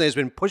 unfortunately, has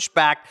been pushed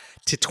back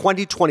to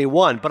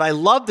 2021, but I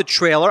love the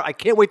trailer. I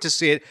can't wait to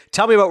see it.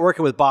 Tell me about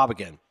working with Bob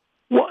again.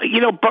 Well,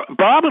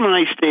 Bob and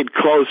I stayed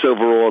close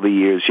over all the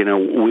years.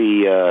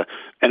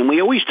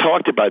 We always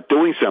talked about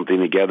doing something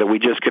together. We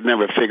just could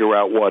never figure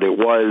out what it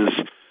was.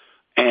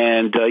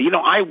 And,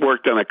 I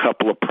worked on a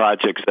couple of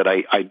projects that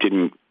I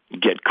didn't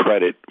get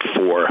credit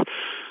for.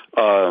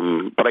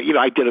 But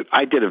I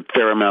did a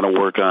fair amount of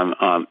work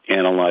on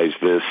Analyze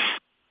This,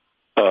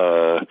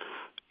 But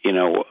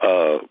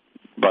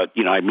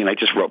I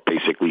just wrote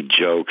basically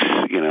jokes,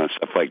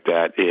 stuff like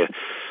that. Yeah.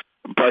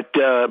 But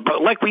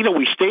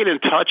we stayed in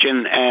touch,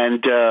 and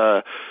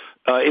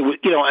it was,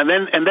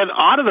 and then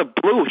out of the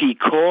blue, he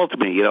called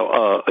me,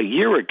 a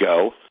year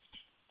ago,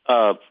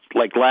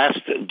 last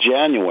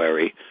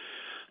January,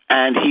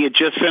 and he had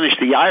just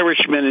finished The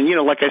Irishman, and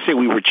like I say,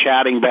 we were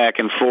chatting back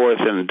and forth,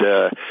 and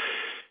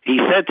he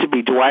said to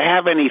me, "Do I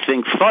have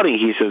anything funny?"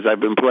 He says, "I've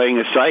been playing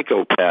a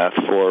psychopath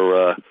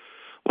for."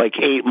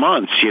 8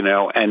 months,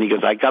 and he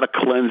goes, I got to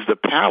cleanse the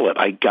palate.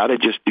 I got to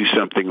just do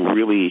something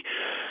really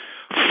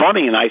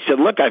funny. And I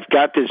said, look, I've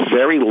got this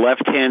very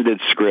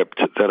left-handed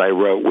script that I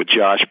wrote with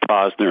Josh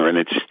Posner, and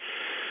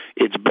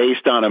it's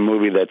based on a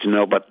movie that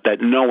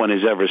no one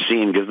has ever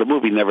seen because the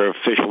movie never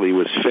officially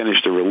was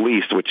finished or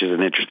released, which is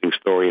an interesting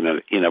story in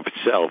of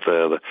itself,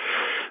 the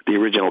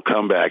original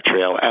Comeback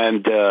Trail.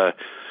 And,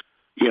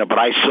 but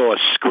I saw a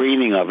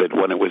screening of it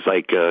when it was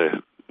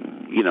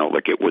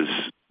it was,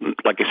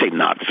 like I say,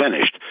 not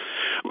finished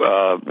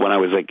when I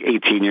was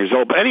 18 years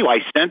old. But anyway,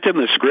 I sent him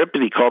the script,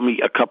 and he called me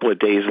a couple of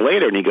days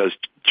later, and he goes,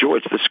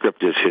 George, the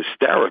script is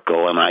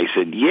hysterical. And I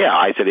said, yeah.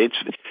 I said, it's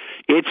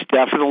It's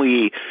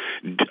definitely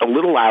a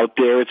little out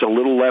there. It's a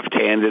little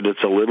left-handed.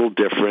 It's a little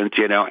different,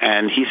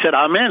 and he said,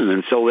 I'm in.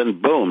 And so then,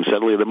 boom,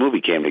 suddenly the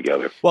movie came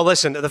together. Well,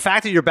 listen, the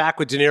fact that you're back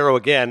with De Niro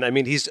again, I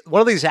mean, he's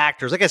one of these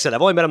actors. Like I said,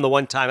 I've only met him the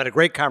one time. I had a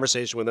great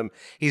conversation with him.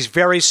 He's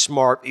very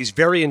smart. He's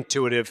very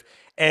intuitive.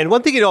 And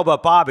one thing you know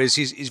about Bob is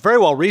he's very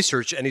well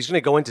researched, and he's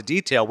going to go into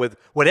detail with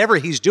whatever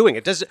he's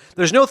doing.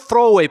 There's no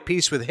throwaway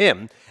piece with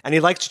him, and he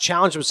likes to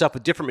challenge himself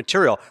with different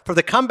material. For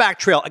the comeback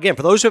trail, again,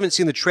 for those who haven't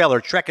seen the trailer,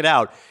 check it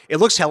out. It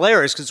looks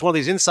hilarious because it's one of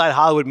these inside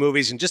Hollywood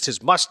movies, and just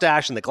his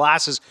mustache and the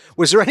glasses.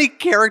 Was there any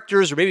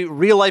characters or maybe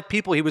real life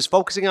people he was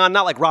focusing on?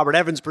 Not like Robert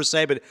Evans per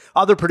se, but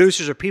other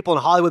producers or people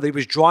in Hollywood that he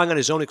was drawing on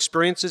his own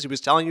experiences he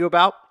was telling you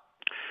about?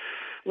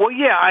 Well,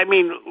 yeah, I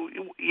mean,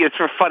 it's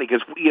sort of funny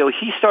because,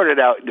 he started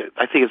out,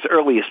 I think his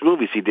earliest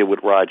movies he did with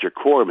Roger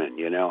Corman,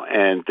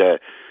 and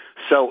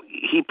so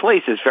he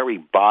plays this very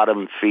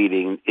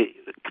bottom-feeding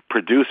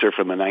producer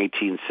from the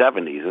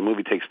 1970s. The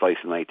movie takes place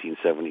in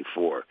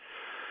 1974.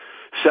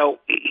 So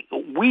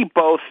we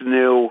both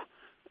knew,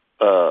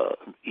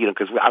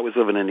 because I was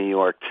living in New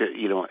York,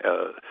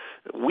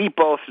 we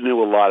both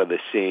knew a lot of the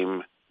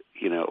same,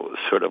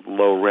 sort of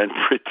low-rent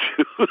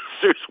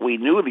producers. We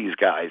knew these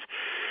guys.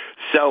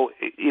 So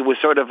it was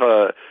sort of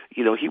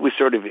he was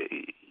sort of,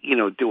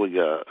 doing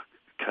a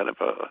kind of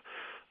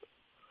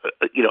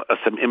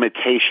some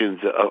imitations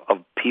of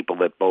people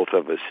that both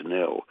of us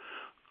knew.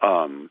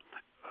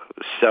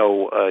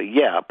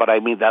 Yeah, but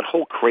I mean, that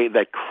whole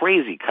that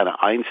crazy kind of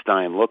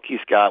Einstein look he's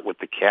got with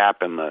the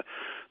cap and the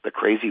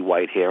crazy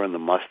white hair and the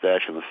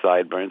mustache and the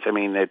sideburns. I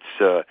mean,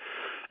 it's,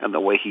 and the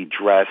way he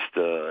dressed,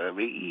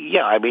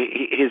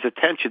 his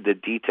attention to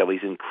detail,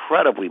 he's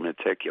incredibly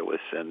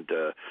meticulous, and,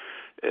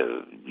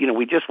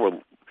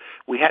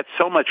 we had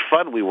so much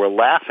fun. We were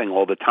laughing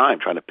all the time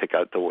trying to pick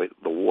out the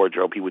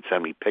wardrobe. He would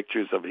send me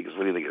pictures of it. He goes,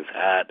 what do you think of his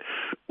hat?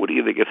 What do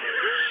you think of his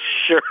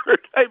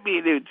shirt? I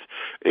mean,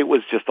 it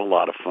was just a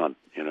lot of fun,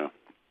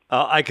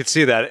 I could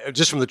see that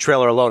just from the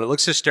trailer alone. It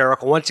looks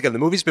hysterical. Once again, the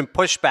movie's been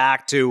pushed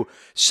back to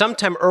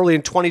sometime early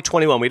in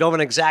 2021. We don't have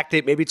an exact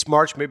date. Maybe it's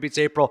March, maybe it's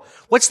April.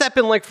 What's that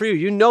been like for you?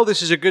 You know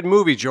this is a good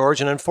movie,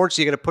 George, and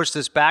unfortunately you're going to push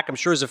this back. I'm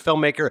sure as a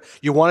filmmaker,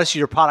 you want to see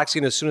your product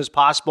seen as soon as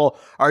possible.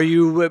 Are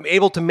you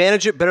able to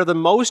manage it better than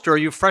most, or are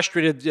you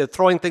frustrated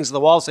throwing things at the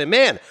wall saying,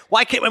 man,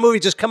 why can't my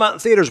movie just come out in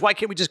theaters? Why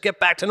can't we just get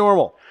back to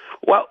normal?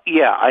 Well,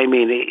 yeah, I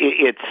mean,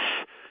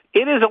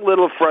 it is a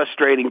little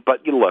frustrating,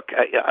 but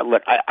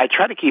I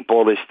try to keep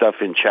all this stuff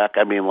in check.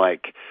 I mean,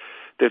 like,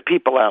 there's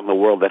people out in the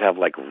world that have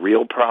like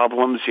real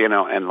problems,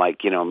 and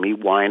like, me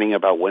whining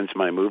about when's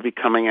my movie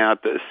coming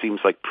out, that seems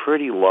like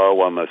pretty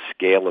low on the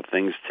scale of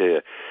things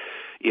to,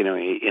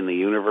 in the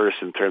universe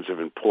in terms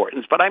of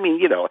importance. But I mean,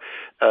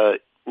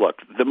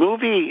 look, the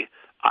movie,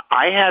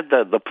 I had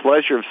the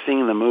pleasure of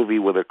seeing the movie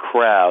with a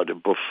crowd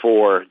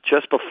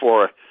just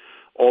before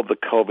all the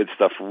COVID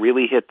stuff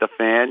really hit the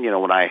fan,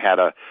 when I had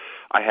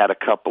a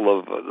couple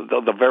of,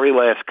 the very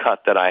last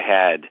cut that I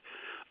had,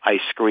 I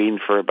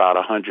screened for about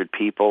 100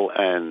 people,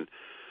 and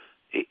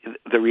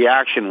the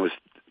reaction was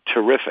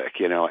terrific,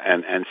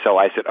 and so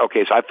I said,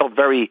 okay, so I felt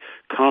very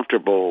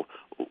comfortable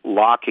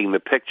locking the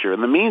picture.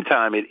 In the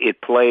meantime,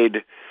 it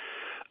played,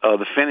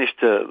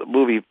 the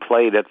movie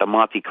played at the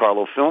Monte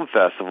Carlo Film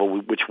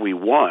Festival, which we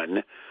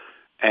won.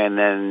 And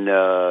then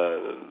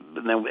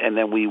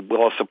we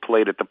also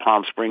played at the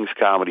Palm Springs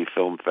Comedy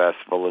Film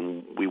Festival,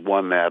 and we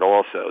won that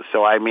also.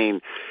 So I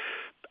mean,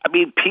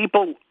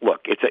 people,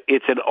 look,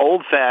 it's an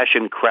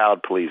old-fashioned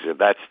crowd pleaser.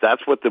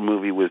 That's what the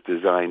movie was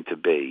designed to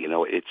be.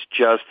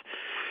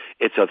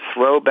 It's a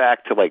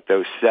throwback to like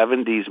those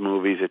 70s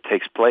movies. It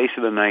takes place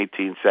in the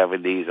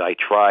 1970s. I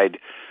tried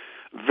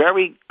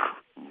very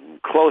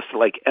close to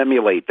like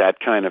emulate that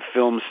kind of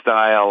film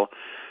style.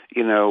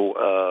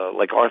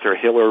 Like Arthur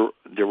Hiller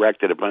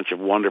directed a bunch of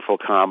wonderful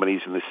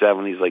comedies in the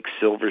 70s, like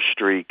Silver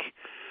Streak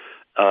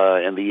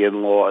and The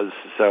In-Laws.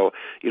 So,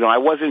 I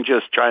wasn't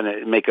just trying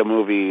to make a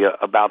movie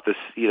about this,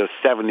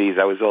 70s.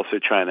 I was also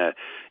trying to,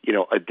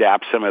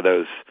 adapt some of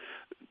those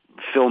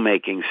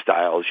filmmaking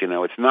styles.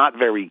 It's not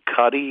very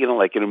cutty,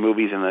 like in the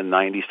movies in the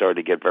 90s started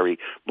to get very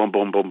boom,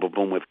 boom, boom, boom,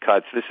 boom with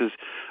cuts. This is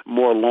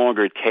more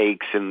longer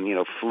takes and,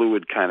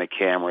 fluid kind of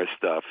camera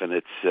stuff. And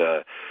it's,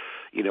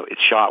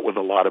 it's shot with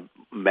a lot of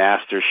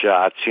master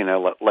shots,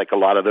 like a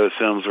lot of those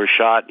films were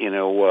shot,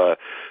 where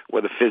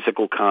the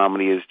physical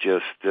comedy is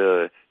just,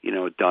 done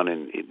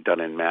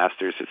in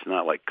masters. It's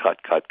not like cut.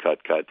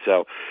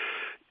 So,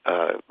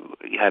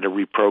 you had to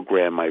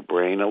reprogram my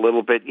brain a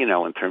little bit,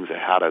 in terms of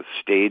how to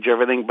stage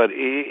everything. But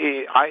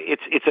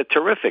it's a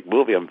terrific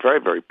movie. I'm very,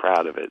 very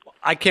proud of it.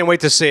 I can't wait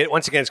to see it.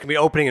 Once again, it's going to be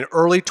opening in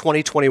early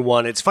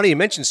 2021. It's funny, you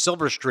mentioned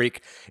Silver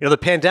Streak. The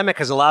pandemic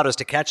has allowed us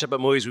to catch up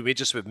on movies we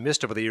just have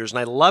missed over the years. And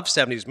I love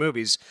 70s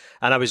movies.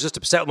 And I was just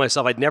upset with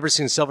myself. I'd never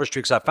seen Silver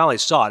Streak, so I finally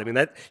saw it. I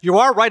mean, you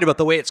are right about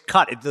the way it's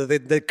cut.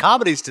 The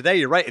comedies today,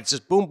 you're right. It's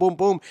just boom, boom,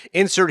 boom.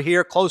 Insert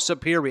here, close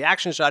up here,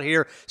 reaction shot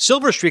here.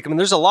 Silver Streak, I mean,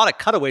 there's a lot of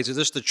cutaways.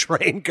 There's the the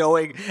train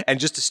going and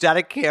just a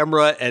static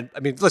camera. And I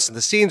mean, listen,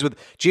 the scenes with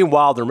Gene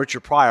Wilder and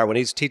Richard Pryor when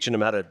he's teaching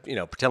him how to,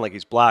 pretend like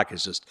he's black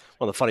is just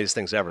one of the funniest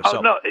things ever.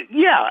 Oh, no,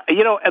 yeah.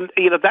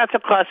 That's a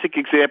classic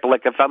example.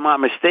 Like, if I'm not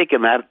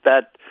mistaken,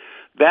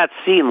 that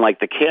scene, like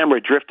the camera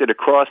drifted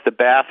across the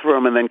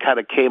bathroom and then kind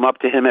of came up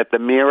to him at the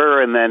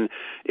mirror, and then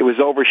it was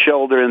over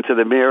shoulder into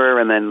the mirror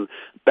and then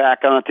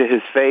back onto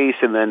his face,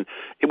 and then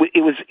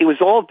it was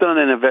all done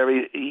in a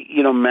very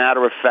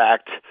matter of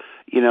fact,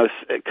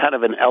 kind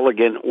of an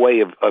elegant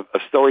way of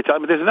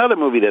storytelling. But there's another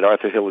movie that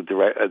Arthur Hiller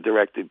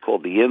directed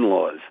called The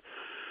In-Laws,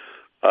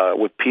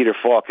 with Peter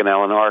Falk and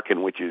Alan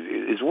Arkin, which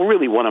is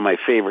really one of my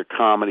favorite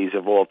comedies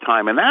of all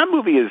time. And that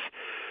movie is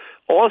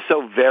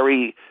also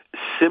very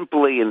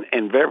simply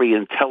and very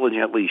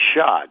intelligently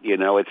shot.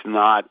 It's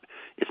not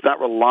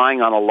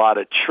relying on a lot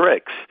of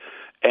tricks,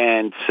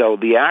 and so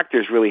the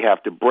actors really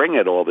have to bring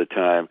it all the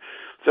time.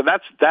 So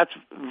that's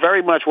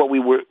very much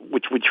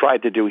which we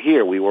tried to do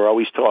here. We were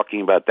always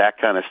talking about that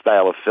kind of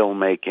style of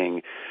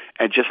filmmaking,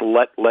 and just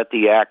let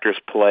the actors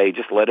play,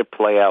 just let it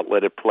play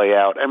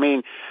out. I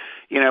mean,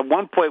 at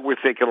one point we're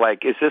thinking,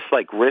 like, is this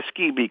like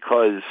risky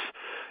because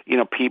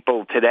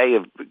people today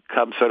have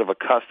become sort of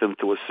accustomed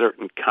to a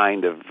certain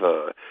kind of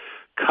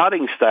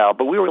cutting style,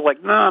 but we were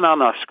like,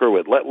 no, screw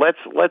it.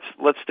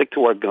 Let's stick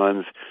to our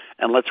guns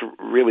and let's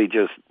really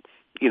just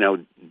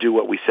do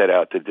what we set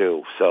out to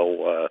do.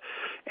 So,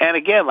 and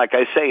again, like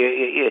I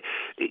say,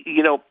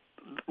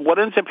 what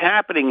ends up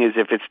happening is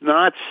if it's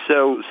not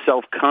so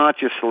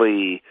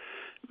self-consciously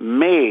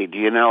made,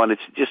 and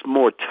it's just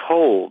more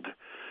told,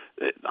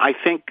 I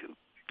think,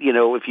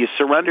 if you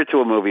surrender to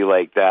a movie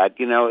like that,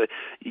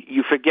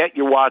 you forget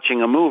you're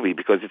watching a movie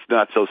because it's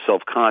not so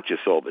self-conscious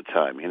all the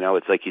time.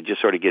 It's like you just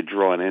sort of get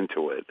drawn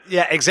into it.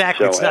 Yeah,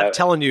 exactly. So, it's not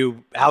telling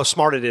you how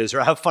smart it is or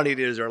how funny it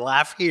is or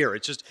laugh here.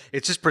 It's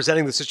just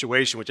presenting the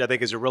situation, which I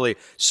think is a really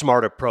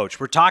smart approach.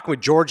 We're talking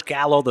with George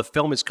Gallo. The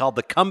film is called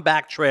The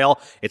Comeback Trail.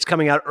 It's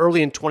coming out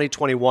early in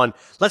 2021.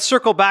 Let's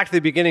circle back to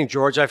the beginning,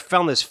 George. I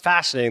found this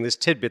fascinating, this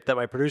tidbit that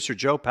my producer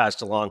Joe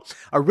passed along.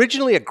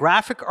 Originally a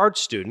graphic arts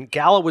student,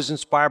 Gallo was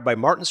inspired by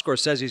Martin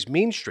Scorsese's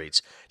Mean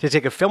Streets to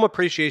take a film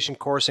appreciation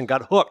course and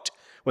got hooked.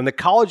 When the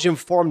college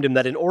informed him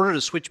that in order to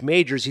switch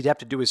majors, he'd have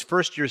to do his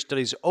first year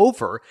studies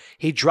over,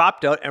 he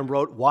dropped out and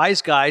wrote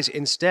Wise Guys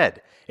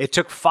instead. It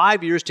took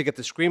 5 years to get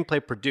the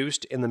screenplay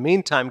produced. In the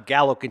meantime,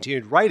 Gallo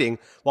continued writing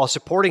while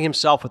supporting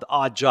himself with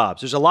odd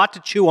jobs. There's a lot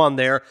to chew on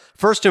there.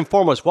 First and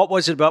foremost, what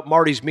was it about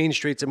Marty's Mean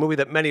Streets, a movie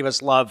that many of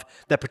us love,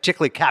 that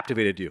particularly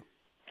captivated you?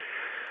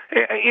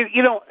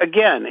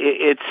 Again,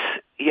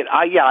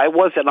 I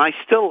was, and I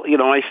still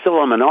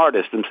am an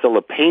artist. I'm still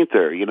a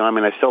painter.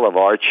 I still have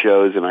art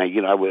shows, and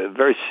I was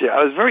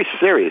very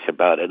serious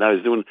about it. And I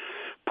was doing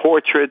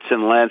portraits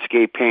and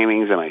landscape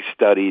paintings, and I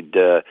studied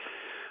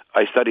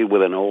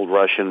with an old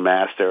Russian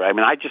master.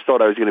 I just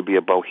thought I was going to be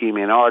a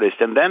bohemian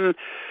artist, and then,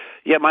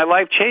 my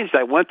life changed.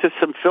 I went to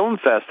some film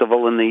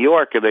festival in New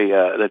York at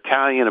an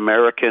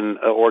Italian-American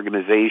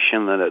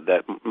organization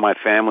that my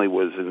family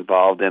was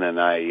involved in, and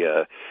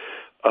they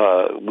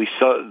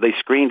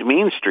screened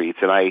Mean Streets,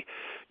 and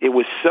it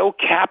was so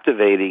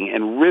captivating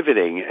and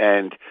riveting,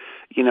 and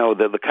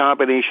the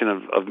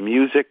combination of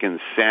music and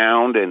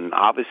sound, and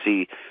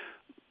obviously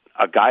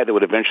a guy that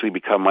would eventually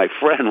become my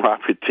friend,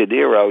 Robert De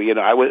Niro.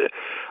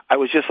 I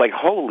was just like,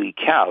 holy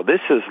cow,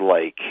 this is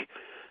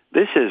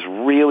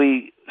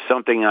really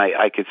something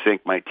I could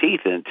sink my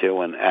teeth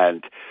into,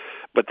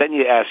 but then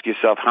you ask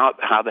yourself,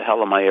 how the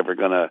hell am I ever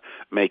going to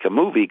make a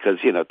movie?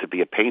 Because, to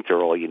be a painter,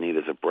 all you need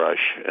is a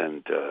brush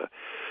and,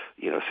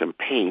 some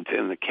paint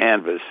and the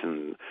canvas.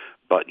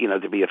 But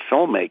to be a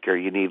filmmaker,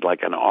 you need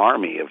like an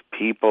army of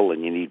people,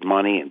 and you need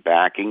money and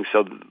backing.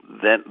 So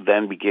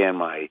then began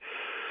my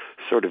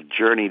sort of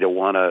journey to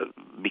want to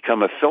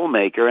become a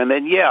filmmaker. And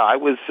then, I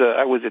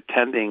was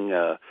attending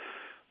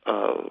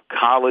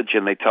college,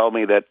 and they told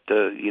me that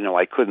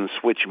I couldn't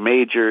switch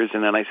majors,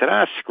 and then I said,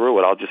 screw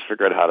it, I'll just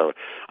figure out how to.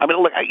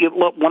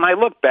 Look, when I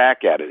look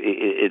back at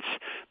it,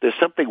 there's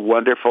something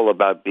wonderful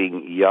about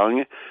being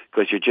young,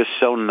 because you're just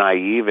so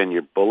naive and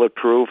you're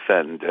bulletproof,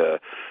 and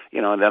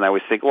and then I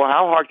was thinking, well,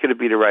 how hard could it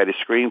be to write a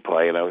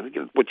screenplay?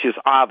 Which is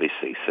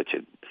obviously such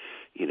a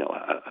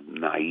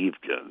naive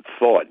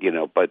thought,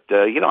 but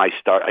I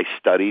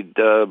studied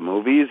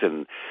movies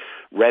and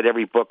read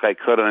every book I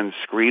could on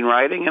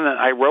screenwriting, and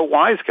I wrote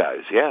Wise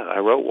Guys. Yeah, I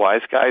wrote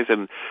Wise Guys,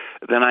 and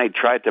then I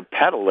tried to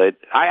peddle it.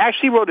 I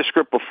actually wrote a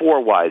script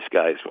before Wise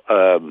Guys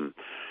called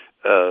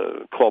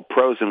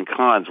Pros and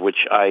Cons,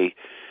 which I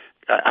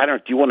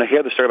don't. Do you want to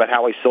hear the story about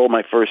how I sold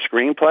my first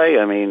screenplay?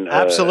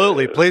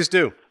 Absolutely, please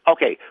do.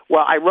 Okay,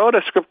 well, I wrote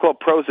a script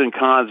called Pros and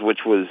Cons,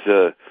 which was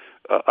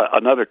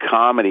another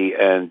comedy,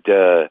 and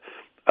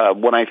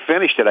when I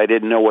finished it, I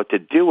didn't know what to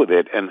do with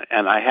it, and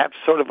I have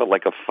sort of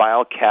like a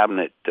file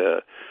cabinet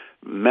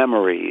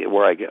memory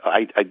where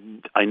I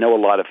knew a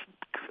lot of,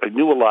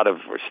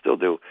 or still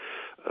do,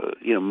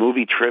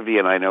 movie trivia,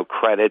 and I know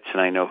credits, and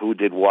I know who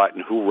did what,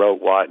 and who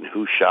wrote what, and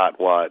who shot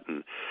what,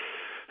 and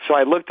So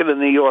I looked at the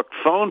New York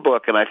phone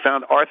book, and I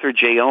found Arthur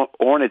J.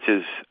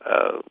 Ornitz's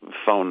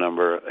phone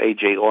number.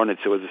 A.J. Ornitz,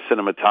 who was a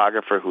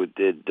cinematographer who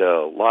did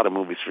a lot of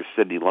movies for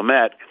Sidney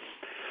Lumet.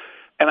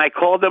 And I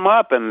called him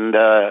up, and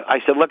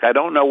I said, look, I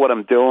don't know what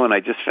I'm doing. I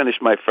just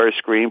finished my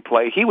first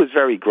screenplay. He was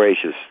very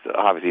gracious,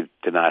 obviously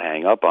did not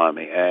hang up on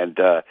me. And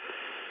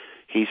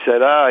he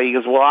said, he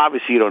goes, well,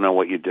 obviously you don't know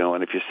what you're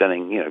doing if you're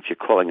sending, if you're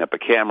calling up a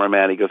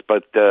cameraman. He goes,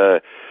 but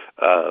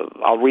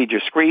I'll read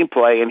your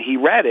screenplay. And he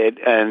read it,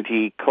 and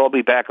he called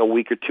me back a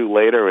week or two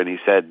later, and he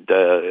said,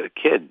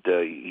 kid,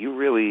 you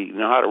really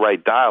know how to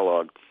write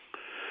dialogue.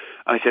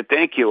 And I said,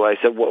 thank you. I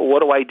said,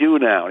 what do I do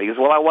now? And he goes,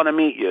 well, I want to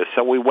meet you.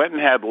 So we went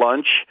and had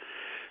lunch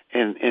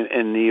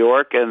in New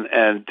York,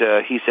 and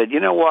he said, you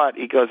know what?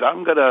 He goes,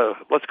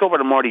 let's go over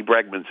to Marty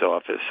Bregman's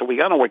office. So we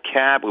got into a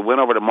cab. We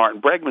went over to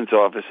Martin Bregman's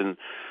office, and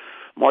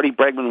Marty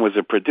Bregman was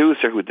a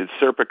producer who did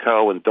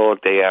Serpico and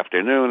Dog Day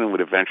Afternoon and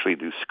would eventually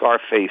do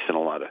Scarface and a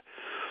lot of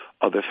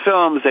other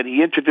films. And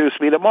he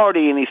introduced me to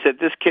Marty, and he said,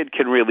 this kid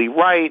can really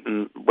write.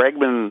 And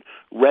Bregman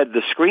read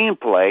the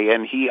screenplay,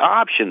 and he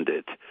optioned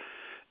it.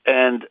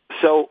 And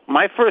so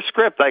my first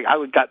script,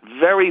 I got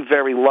very,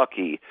 very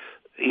lucky.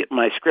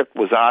 My script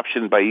was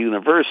optioned by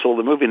Universal.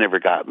 The movie never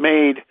got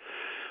made.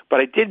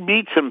 But I did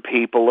meet some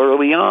people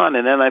early on,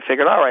 and then I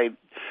figured, all right,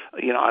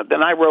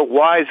 then I wrote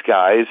Wise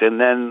Guys, and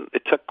then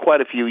it took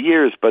quite a few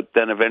years, but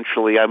then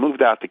eventually I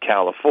moved out to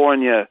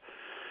California,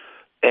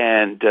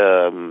 and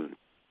the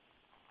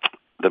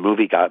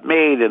movie got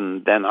made,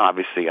 and then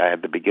obviously I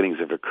had the beginnings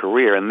of a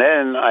career. And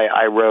then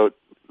I wrote,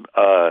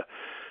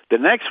 the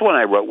next one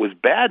I wrote was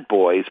Bad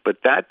Boys, but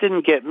that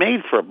didn't get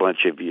made for a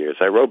bunch of years.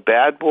 I wrote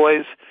Bad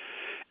Boys,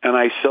 and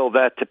I sold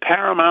that to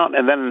Paramount,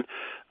 and then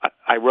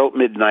I wrote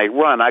Midnight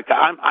Run.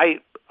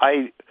 I'm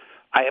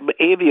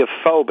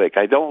aviophobic.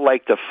 I don't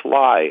like to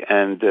fly,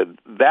 and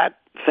that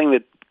thing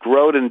that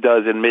Grodin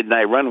does in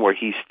Midnight Run, where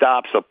he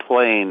stops a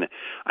plane.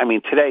 I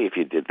mean, today if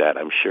you did that,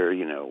 I'm sure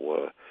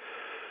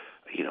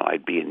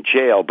I'd be in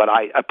jail. But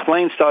a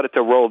plane started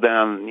to roll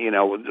down, and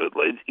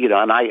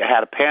I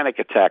had a panic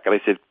attack, and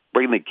I said,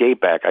 "Bring the gate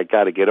back. I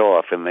got to get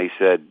off." And they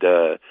said,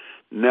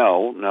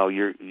 No,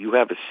 you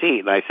have a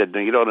seat. And I said, no,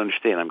 you don't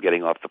understand. I'm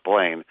getting off the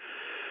plane.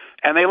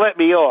 And they let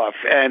me off,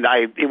 and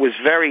it was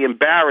very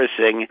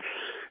embarrassing.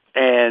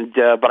 And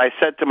but I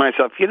said to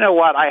myself, you know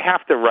what? I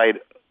have to write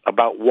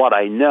about what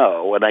I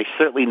know, and I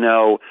certainly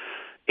know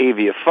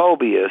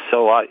aviophobia.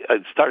 So I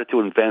started to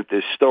invent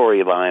this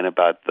storyline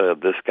about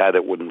this guy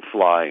that wouldn't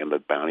fly and the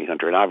bounty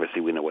hunter. And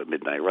obviously, we know what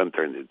Midnight Run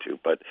turned into,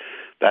 but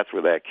that's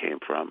where that came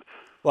from.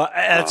 Well,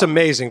 that's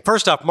amazing.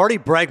 First off, Marty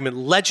Bregman,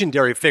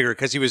 legendary figure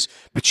because he was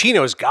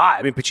Pacino's guy.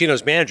 I mean,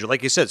 Pacino's manager.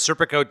 Like you said,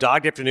 Serpico,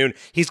 Dog Day Afternoon.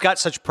 He's got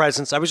such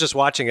presence. I was just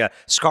watching a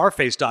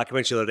Scarface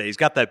documentary the other day. He's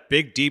got that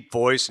big, deep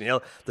voice,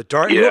 and the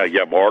dark.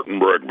 Martin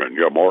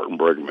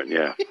Bregman.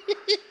 Yeah.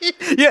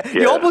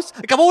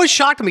 I'm always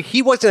shocked. I mean,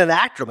 he wasn't an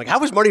actor. I'm like, how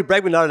was Marty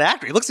Bregman not an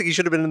actor? He looks like he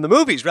should have been in the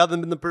movies rather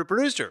than the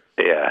producer.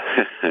 Yeah.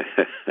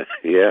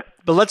 Yeah.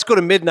 But let's go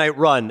to Midnight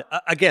Run.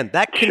 Again,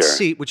 that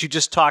conceit, which you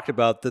just talked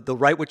about, the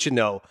write what you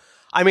know.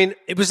 I mean,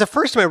 it was the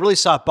first time I really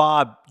saw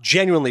Bob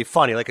genuinely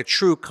funny, like a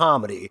true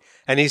comedy.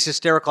 And he's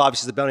hysterical,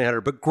 obviously, the bounty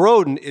hunter. But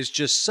Grodin is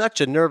just such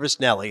a nervous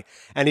Nelly.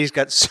 And he's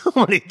got so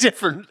many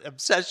different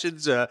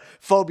obsessions,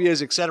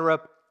 phobias, etc.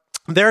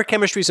 Their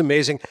chemistry is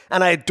amazing.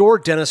 And I adore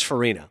Dennis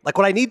Farina. Like,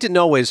 what I need to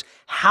know is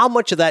how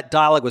much of that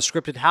dialogue was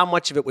scripted, how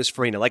much of it was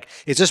Farina. Like,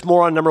 is this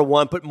more on number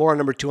one, put more on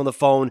number two on the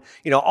phone?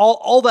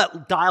 All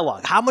that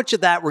dialogue. How much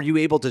of that were you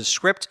able to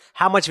script?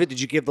 How much of it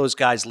did you give those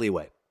guys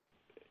leeway?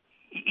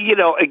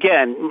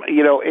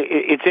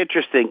 It's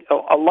interesting.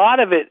 A lot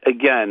of it,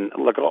 again,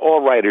 look, all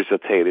writers will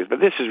tell you this,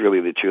 but this is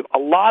really the truth. A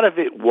lot of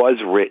it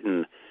was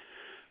written.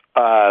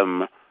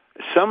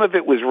 Some of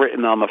it was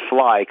written on the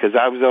fly because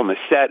I was on the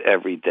set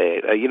every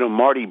day.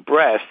 Marty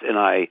Brest and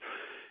I,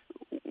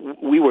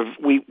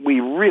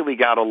 we really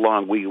got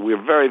along. We were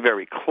very,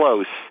 very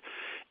close.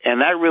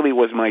 And that really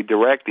was my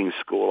directing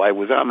school. I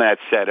was on that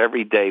set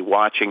every day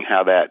watching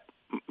how that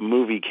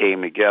movie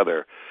came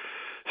together.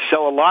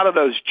 So a lot of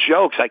those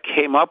jokes I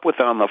came up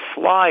with on the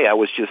fly. I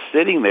was just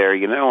sitting there,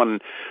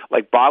 and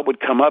like Bob would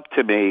come up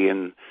to me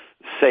and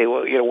say,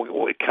 well,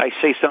 can I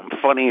say something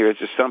funny, or is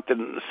there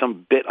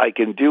some bit I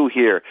can do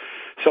here?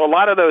 So a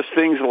lot of those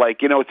things,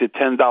 like, it's a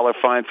 $10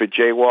 fine for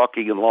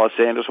jaywalking in Los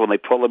Angeles when they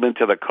pull them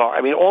into the car.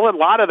 I mean, a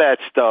lot of that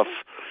stuff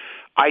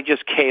I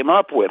just came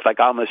up with, like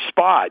on the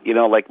spot.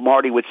 Like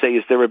Marty would say,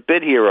 is there a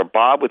bit here? Or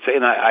Bob would say,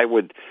 and I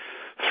would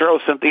throw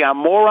something out,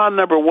 more on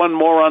number one,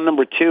 more on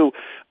number two.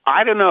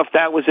 I don't know if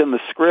that was in the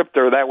script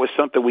or that was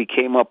something we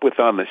came up with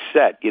on the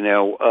set,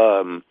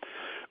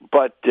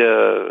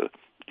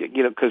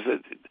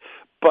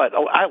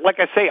 like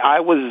I say, I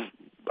was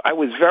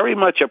very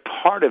much a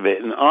part of it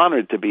and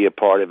honored to be a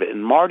part of it.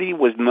 And Marty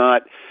was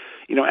not,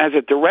 as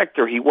a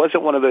director, he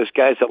wasn't one of those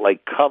guys that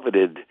like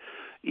coveted,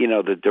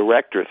 the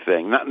director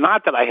thing.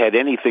 Not that I had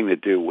anything to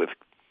do with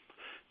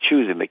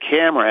choosing the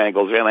camera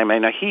angles. And I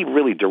mean, he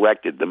really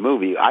directed the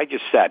movie. I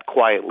just sat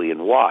quietly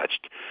and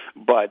watched.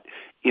 But,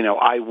 you know,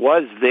 I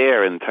was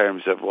there in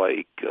terms of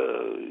like,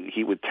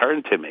 he would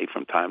turn to me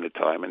from time to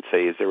time and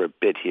say, is there a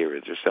bit here?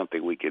 Is there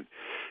something we could,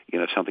 you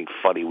know, something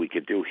funny we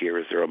could do here?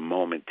 Is there a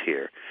moment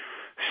here?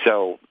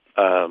 So,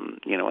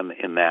 you know,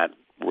 in that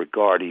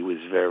regard, he was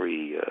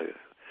very,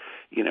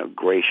 you know,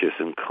 gracious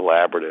and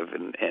collaborative.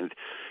 And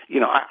you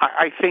know,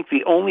 I think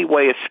the only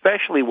way,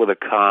 especially with a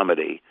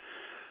comedy,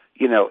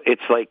 you know,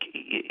 it's like,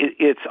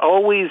 it's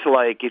always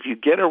like if you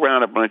get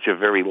around a bunch of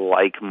very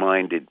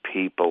like-minded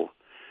people,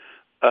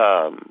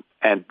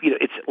 and, you know,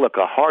 look,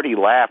 a hearty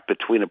laugh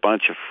between a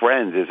bunch of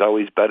friends is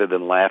always better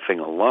than laughing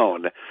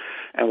alone.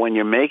 And when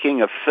you're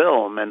making a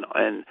film, and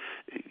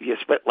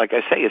like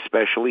I say,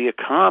 especially a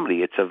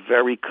comedy, it's a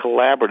very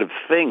collaborative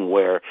thing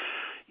where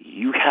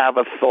you have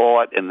a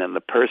thought, and then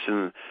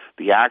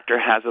the actor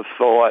has a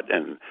thought,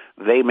 and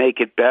they make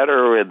it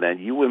better, and then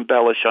you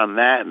embellish on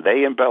that, and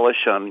they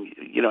embellish on,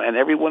 you know, and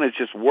everyone is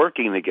just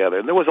working together.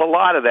 And there was a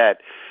lot of that,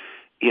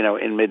 you know,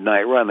 in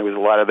Midnight Run. There was a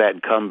lot of that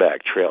in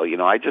Comeback Trail. You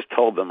know, I just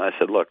told them, I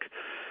said, look,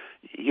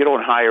 you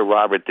don't hire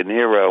Robert De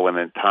Niro and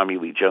then Tommy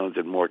Lee Jones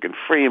and Morgan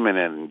Freeman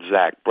and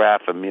Zach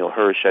Braff, Emile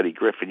Hirsch, Eddie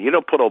Griffin. You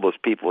don't put all those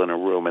people in a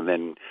room and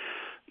then,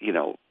 you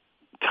know,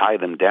 tie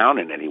them down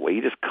in any way.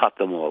 You just cut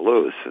them all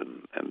loose,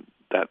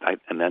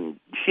 and then,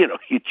 you know,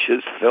 you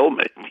just film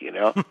it, you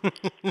know?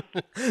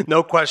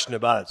 No question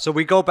about it. So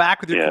we go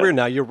back with your career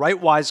now. You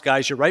write Wise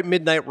Guys, you write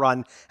Midnight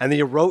Run, and then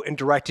you wrote and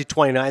directed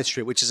 29th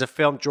Street, which is a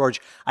film, George,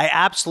 I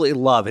absolutely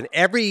love. And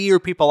every year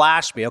people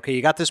ask me, okay,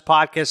 you got this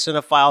podcast,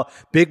 Cinephile,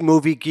 big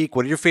movie geek,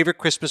 what are your favorite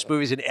Christmas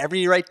movies? And every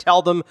year I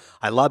tell them,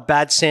 I love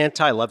Bad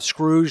Santa, I love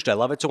Scrooged, I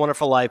love It's a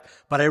Wonderful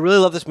Life, but I really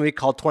love this movie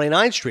called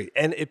 29th Street.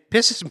 And it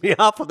pisses me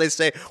off when they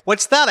say,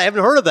 what's that? I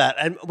haven't heard of that.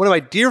 And one of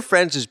my dear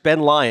friends is Ben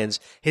Lyons.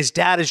 His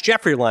dad is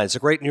Jeffrey Lyons, a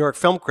great New York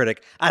film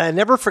critic. And I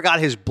never forgot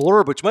his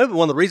blurb, which might be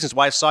one of the reasons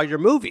why I saw your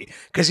movie.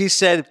 Because he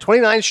said,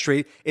 29th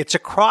Street, it's a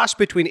cross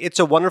between It's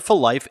a Wonderful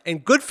Life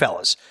and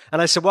Goodfellas.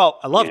 And I said, well,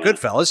 I love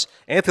Goodfellas.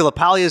 Anthony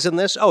LaPaglia is in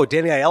this. Oh,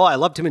 Danny Aiello, I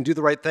loved him in Do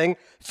the Right Thing.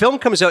 Film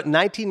comes out in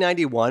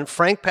 1991,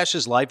 Frank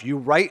Pesce's life. You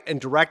write and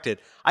direct it.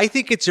 I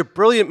think it's a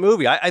brilliant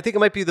movie. I think it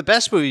might be the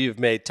best movie you've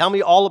made. Tell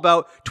me all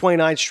about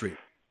 29th Street.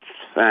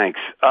 Thanks.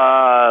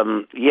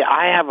 Yeah,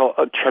 I have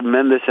a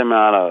tremendous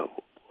amount of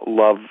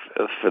love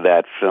for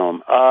that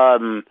film.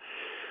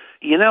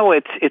 You know,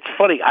 it's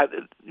funny. I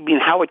mean,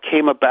 how it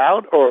came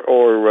about,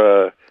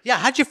 or yeah,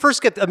 how'd you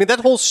first get? I mean, that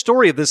whole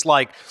story of this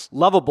like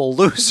lovable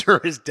loser.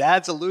 His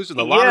dad's a loser.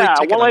 The lottery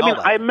ticket. Well, I mean,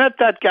 I met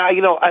that guy.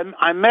 You know,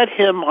 I met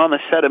him on the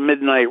set of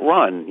Midnight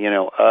Run. You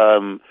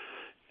know,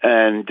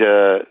 and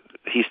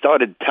he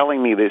started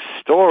telling me this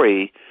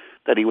story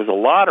that he was a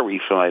lottery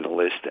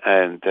finalist,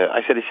 and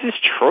I said, "Is this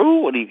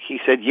true?" And he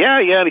said, "Yeah."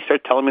 And he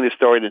started telling me the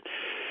story, and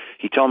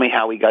he told me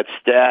how he got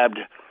stabbed.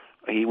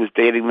 He was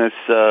dating this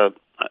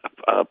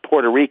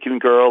Puerto Rican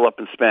girl up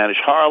in Spanish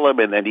Harlem,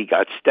 and then he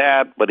got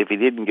stabbed. But if he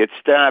didn't get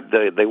stabbed,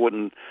 they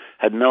wouldn't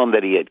have known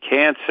that he had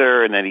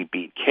cancer, and then he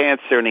beat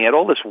cancer, and he had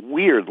all this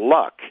weird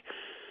luck.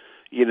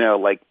 You know,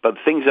 like, but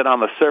things that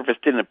on the surface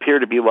didn't appear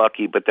to be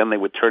lucky, but then they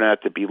would turn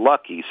out to be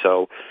lucky.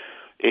 So,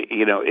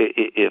 you know,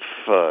 if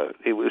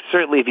it was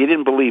certainly, if you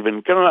didn't believe in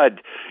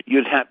God,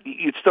 you'd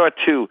start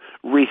to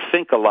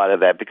rethink a lot of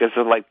that, because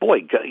they're like,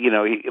 boy, you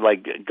know,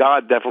 like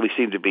God definitely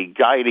seemed to be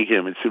guiding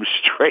him in some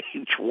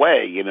strange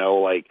way. You know,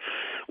 like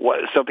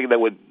something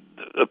that would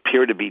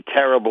appear to be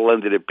terrible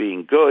ended up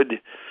being good.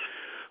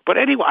 But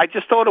anyway, I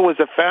just thought it was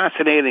a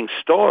fascinating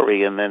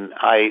story. And then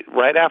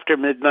right after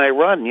Midnight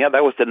Run,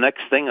 that was the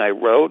next thing I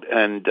wrote.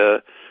 And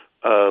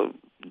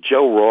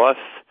Joe Roth,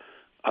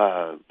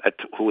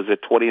 who was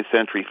at 20th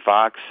Century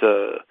Fox,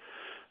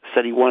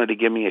 said he wanted to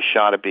give me a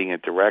shot at being a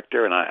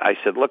director. And I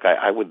said, look,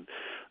 I would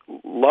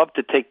love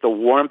to take the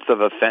warmth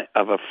of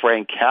a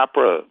Frank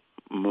Capra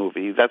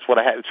movie. That's what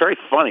I had. It's very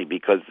funny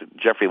because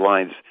Jeffrey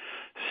Lyons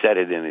said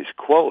it in his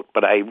quote,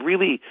 but I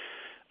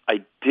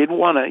did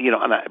want to, you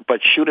know, but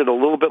shoot it a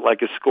little bit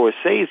like a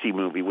Scorsese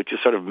movie, which is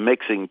sort of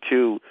mixing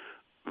two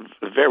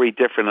very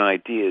different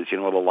ideas, you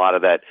know, with a lot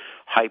of that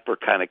hyper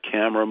kind of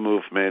camera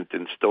movement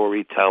and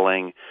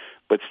storytelling,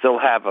 but still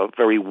have a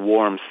very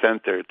warm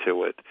center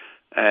to it.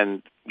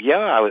 And yeah,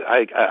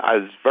 I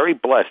was very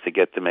blessed to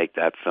get to make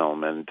that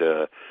film. And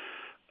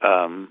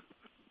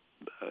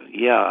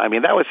yeah, I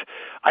mean, that was,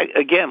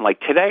 again, like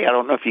today, I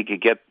don't know if you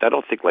could I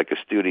don't think like a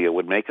studio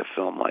would make a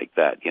film like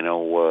that, you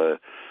know,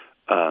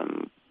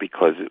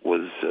 because it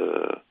was,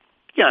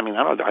 yeah, I mean,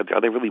 I don't know. Are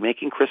they really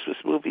making Christmas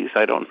movies?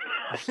 I don't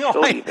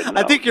even know.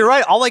 I think you're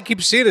right. All I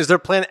keep seeing is they're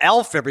playing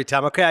Elf every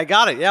time. Okay, I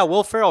got it. Yeah,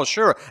 Will Ferrell,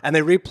 sure. And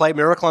they replay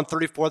Miracle on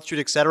 34th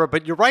Street, etc.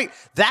 But you're right.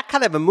 That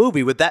kind of a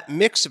movie with that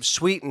mix of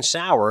sweet and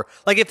sour,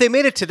 like if they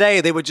made it today,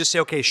 they would just say,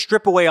 okay,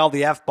 strip away all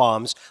the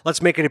F-bombs.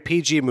 Let's make it a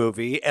PG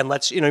movie. And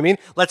let's, you know what I mean?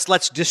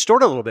 Let's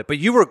distort it a little bit. But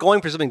you were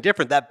going for something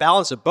different, that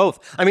balance of both.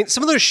 I mean,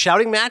 some of those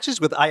shouting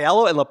matches with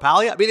Aiello and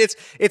LaPaglia, I mean,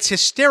 it's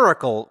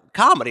hysterical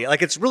comedy.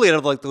 Like it's really out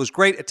of like those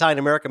great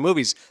Italian-American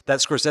movies that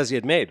Scorsese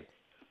had made.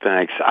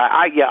 Thanks.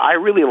 I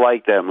really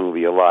like that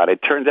movie a lot.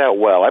 It turned out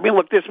well. I mean,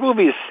 look, this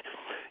movie is,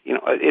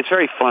 it's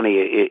very funny.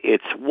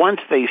 It's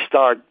once they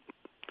start,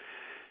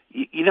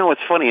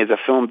 it's funny, as a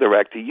film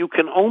director, you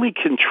can only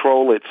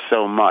control it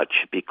so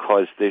much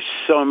because there's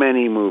so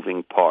many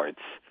moving parts,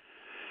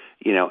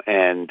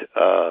 and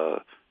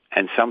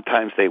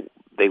sometimes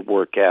they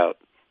work out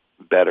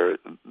better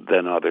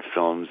than other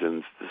films,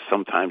 and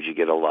sometimes you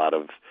get a lot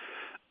of,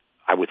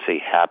 I would say,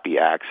 happy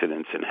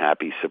accidents and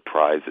happy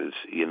surprises,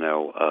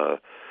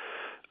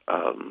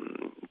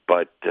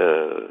 but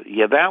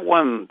that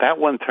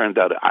one turned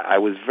out. I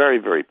was very,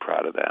 very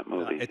proud of that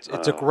movie. It's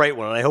a great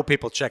one, and I hope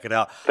people check it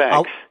out.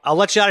 Thanks. I'll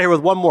let you out of here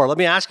with one more. Let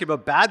me ask you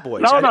about Bad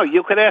Boys. No,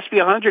 you could ask me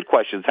 100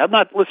 questions.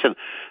 Listen,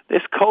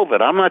 this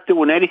COVID, I'm not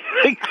doing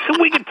anything.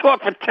 We can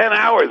talk for 10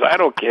 hours. I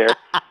don't care.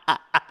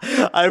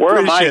 Where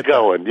am I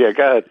going? Yeah,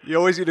 go ahead. You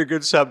always need a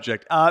good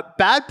subject.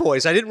 Bad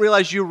Boys, I didn't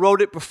realize you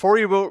wrote it before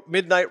you wrote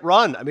Midnight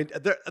Run. I mean,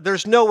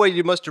 there's no way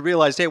you must have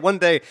realized, hey, one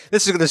day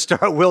this is going to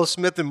start Will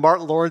Smith and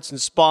Martin Lawrence and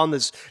spawn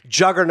this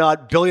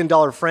juggernaut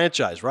billion-dollar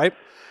franchise, right?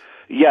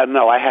 Yeah,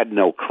 no, I had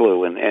no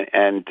clue. And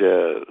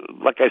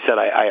like I said,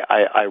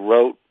 I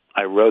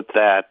wrote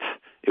that.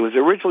 It was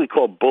originally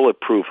called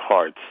Bulletproof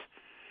Hearts.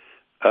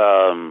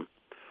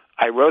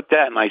 I wrote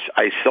that, and I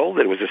sold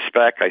it. It was a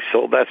spec. I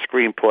sold that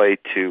screenplay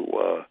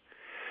to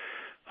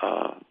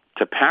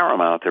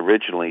Paramount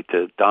originally,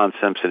 to Don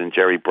Simpson and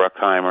Jerry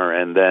Bruckheimer,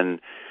 and then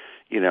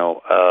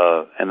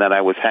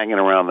I was hanging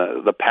around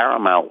the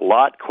Paramount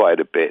lot quite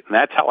a bit, and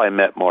that's how I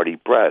met Marty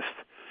Brest.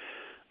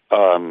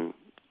 Because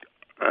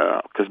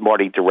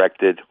Marty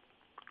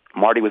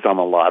was on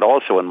the lot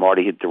also, and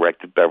Marty had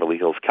directed Beverly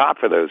Hills Cop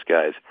for those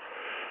guys.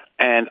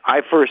 And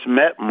I first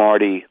met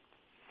Marty.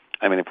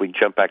 I mean, if we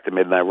jump back to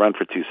Midnight Run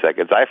for 2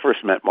 seconds, I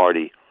first met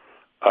Marty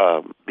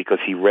because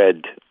he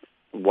read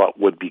what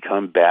would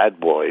become Bad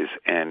Boys,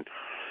 and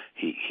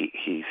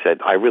he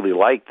said, I really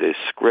like this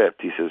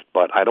script. He says,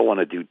 but I don't want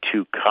to do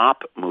 2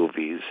 cop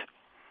movies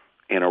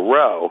in a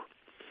row.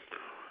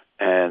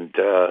 And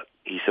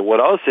he said, what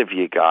else have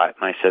you got?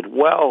 And I said,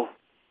 well,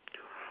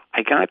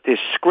 I got this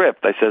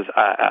script. I says,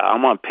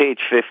 I'm on page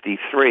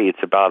 53.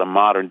 It's about a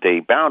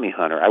modern-day bounty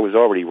hunter. I was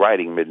already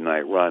writing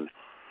Midnight Run.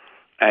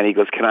 And he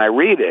goes, can I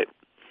read it?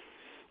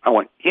 I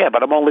went, yeah,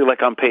 but I'm only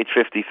on page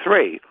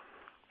 53.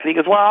 And he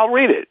goes, well, I'll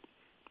read it.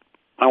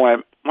 I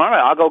went, all right,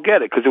 I'll go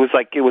get it. Because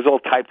it was all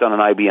typed on an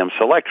IBM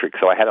Selectric.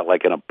 So I had it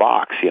in a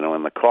box,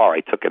 in the car.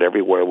 I took it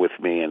everywhere with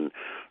me and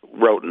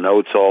wrote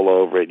notes all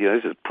over it.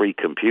 This is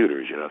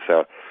pre-computers,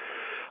 So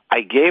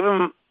I gave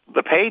him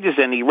the pages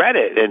and he read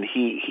it. And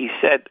he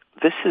said,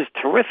 this is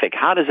terrific.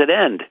 How does it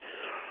end?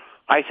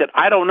 I said,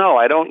 I don't know.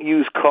 I don't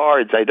use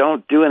cards. I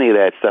don't do any of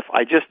that stuff.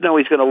 I just know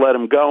he's going to let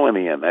him go in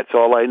the end. That's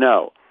all I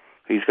know.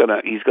 He's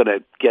gonna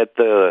get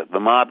the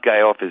mob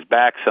guy off his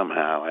back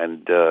somehow,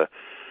 and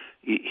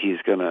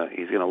he's gonna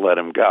let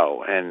him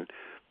go. And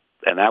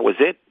that was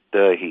it.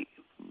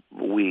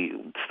 We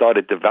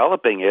started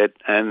developing it,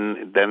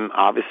 and then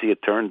obviously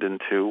it turned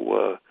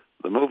into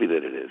the movie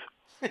that it is.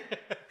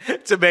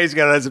 It's amazing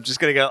how it ends up just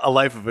getting a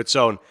life of its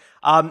own.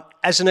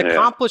 As an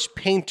accomplished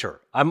painter,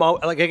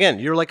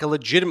 you're a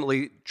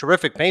legitimately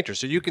terrific painter,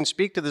 so you can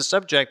speak to the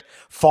subject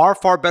far,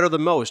 far better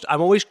than most.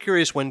 I'm always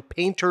curious when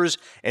painters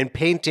and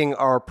painting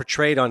are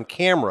portrayed on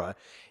camera.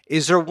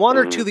 Is there one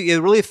or two that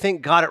you really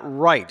think got it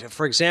right?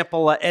 For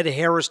example, Ed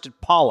Harris did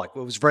Pollock, it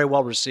was very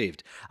well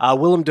received.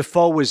 Willem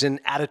Dafoe was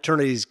in At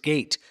Eternity's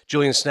Gate,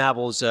 Julian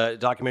Schnabel's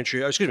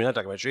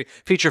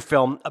feature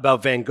film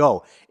about Van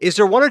Gogh. Is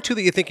there one or two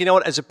that you think,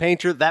 as a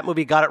painter, that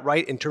movie got it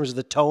right in terms of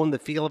the tone, the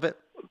feel of it?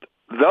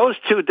 Those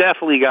two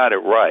definitely got it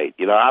right.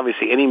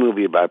 Obviously any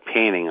movie about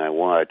painting I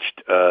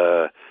watched,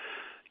 the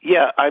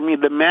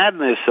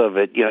madness of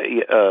it,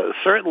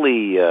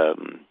 certainly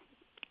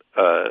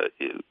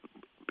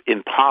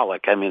in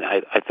Pollock,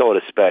 I thought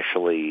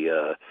especially,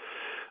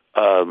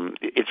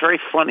 it's very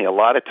funny. A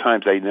lot of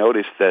times I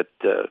noticed that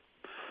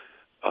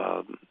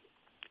a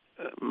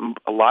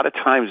lot of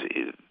times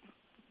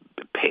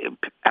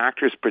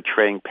actors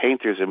portraying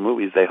painters in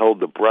movies, they hold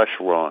the brush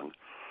wrong.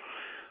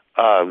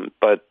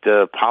 But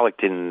Pollock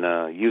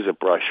didn't use a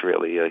brush,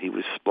 really. He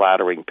was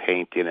splattering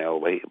paint,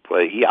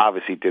 but he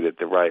obviously did it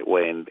the right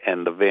way,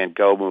 and the Van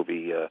Gogh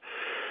movie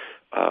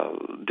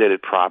did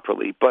it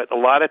properly. But a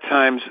lot of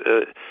times,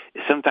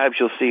 sometimes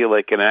you'll see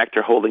an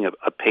actor holding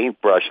a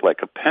paintbrush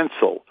like a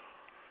pencil,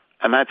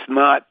 and that's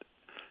not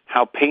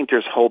how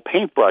painters hold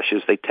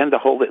paintbrushes. They tend to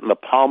hold it in the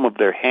palm of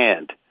their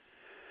hand,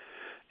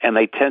 and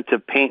they tend to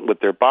paint with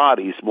their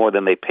bodies more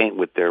than they paint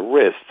with their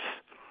wrists.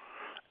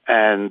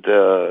 And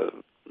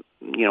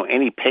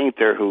any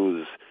painter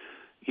who's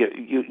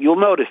you'll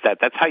notice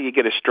that's how you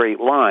get a straight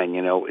line.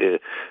 You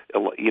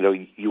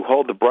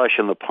hold the brush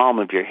in the palm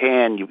of your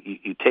hand.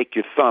 You take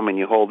your thumb and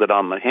you hold it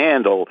on the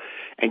handle,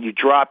 and you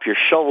drop your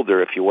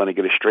shoulder if you want to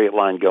get a straight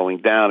line going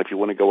down. If you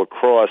want to go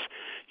across,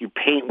 you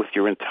paint with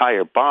your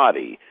entire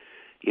body.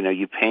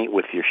 You paint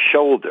with your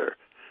shoulder,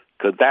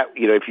 because that,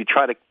 if you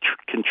try to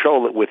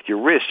control it with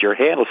your wrist, your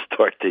hand will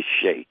start to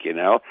shake,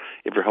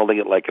 if you're holding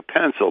it like a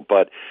pencil.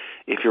 But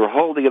if you're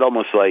holding it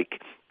almost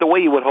like the way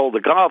you would hold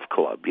a golf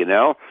club,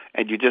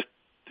 and you just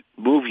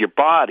move your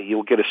body,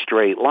 you'll get a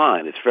straight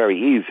line. It's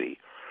very easy.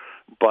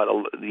 But,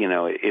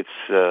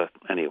 it's,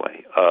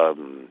 anyway.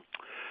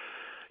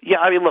 Yeah,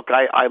 I mean, look,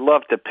 I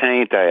love to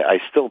paint. I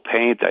still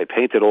paint. I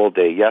painted all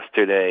day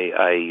yesterday.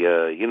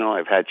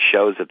 I've had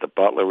shows at the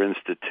Butler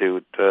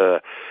Institute.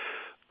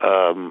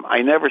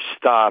 I never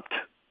stopped,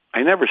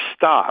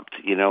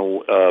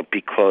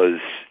 because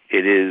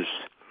it is,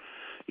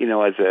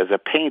 as a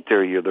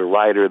painter, you're the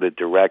writer, the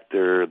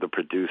director, the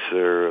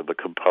producer, the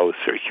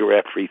composer, you're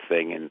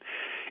everything. And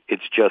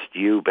it's just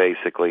you,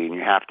 basically, and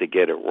you have to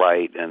get it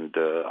right. And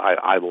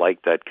I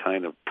like that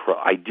kind of,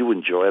 I do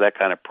enjoy that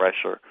kind of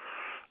pressure.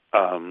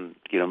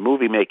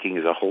 Movie making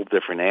is a whole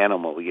different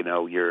animal.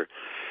 You're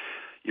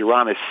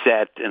on a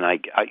set, and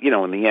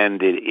in the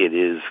end,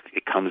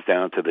 it comes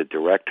down to the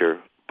director.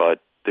 But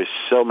there's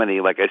so many,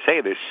 like I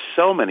say, there's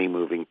so many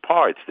moving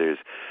parts. There's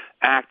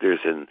actors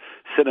and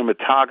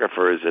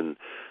cinematographers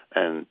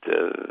and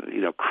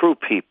crew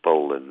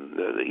people, and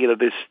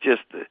there's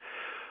just,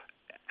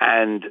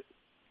 and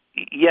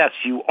yes,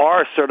 you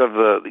are sort of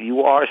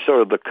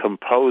the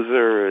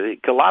composer.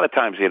 A lot of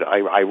times,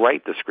 I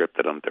write the script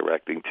that I'm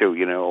directing too,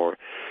 or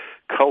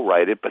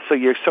co-write it. But so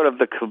you're sort of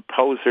the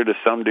composer to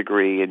some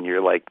degree, and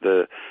you're like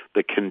the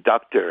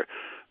conductor.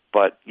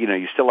 But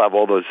you still have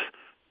all those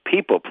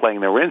people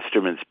playing their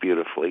instruments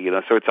beautifully.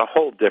 So it's a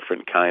whole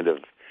different kind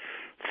of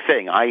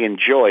thing. I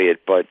enjoy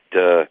it, but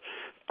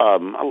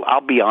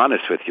I'll be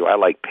honest with you. I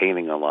like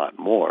painting a lot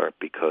more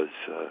because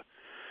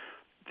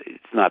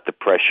it's not the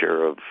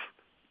pressure of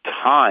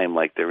time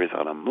like there is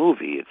on a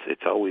movie.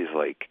 It's always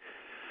like,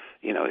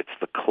 it's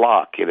the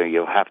clock.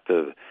 You'll have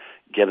to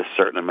get a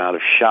certain amount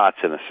of shots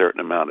in a certain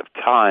amount of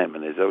time,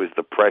 and there's always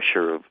the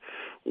pressure of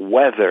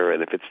weather,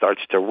 and if it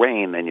starts to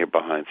rain, then you're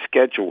behind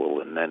schedule,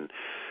 and then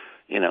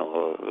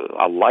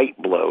a light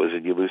blows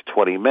and you lose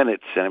 20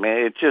 minutes. And I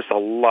mean, it's just a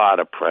lot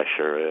of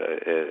pressure.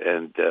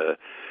 And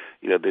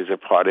there's a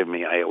part of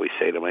me, I always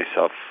say to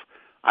myself,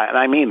 and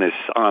I mean this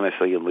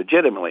honestly and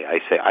legitimately,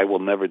 I say, I will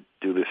never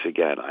do this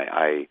again.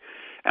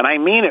 And I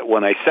mean it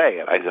when I say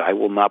it. I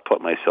will not put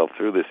myself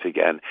through this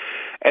again.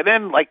 And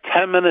then like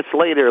 10 minutes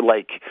later,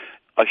 like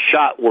a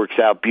shot works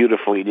out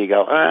beautifully, and you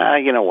go,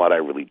 you know what? I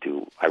really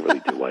do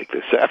like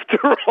this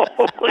after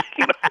all.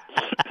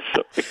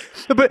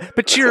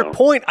 But to your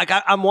point,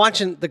 I'm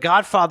watching The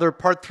Godfather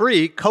Part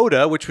 3,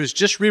 Coda, which was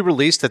just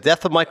re-released, The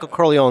Death of Michael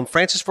Corleone,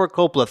 Francis Ford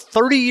Coppola,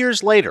 30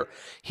 years later.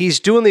 He's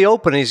doing the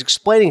open, and he's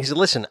explaining, he said,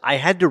 listen, I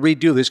had to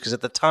redo this because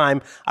at the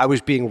time I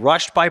was being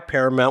rushed by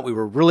Paramount. We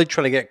were really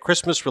trying to get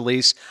Christmas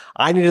release.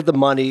 I needed the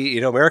money.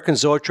 American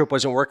Zoetrope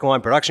wasn't working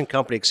on production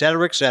company, et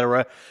cetera, et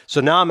cetera.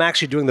 So now I'm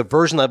actually doing the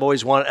version I've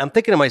always wanted. I'm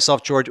thinking to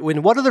myself, George,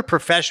 in what other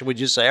profession would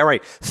you say, all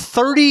right,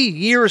 30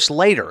 years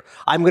later,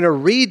 I'm going to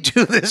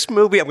redo this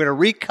movie. I'm going to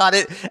recut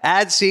it,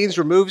 add scenes,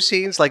 remove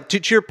scenes. Like to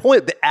your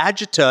point, the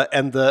agita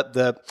and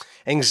the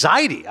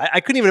anxiety. I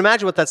couldn't even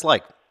imagine what that's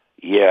like.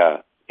 Yeah.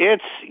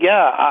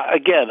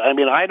 Again, I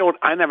mean,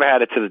 I never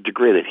had it to the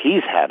degree that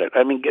he's had it.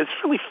 I mean, it's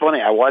really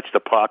funny. I watched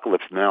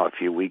Apocalypse Now a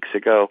few weeks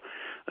ago,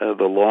 the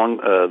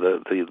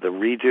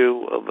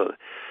redo of the,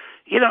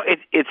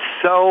 it's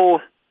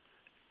so,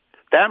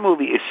 that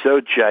movie is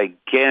so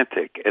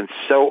gigantic and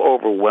so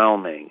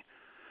overwhelming.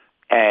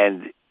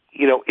 And,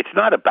 it's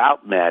not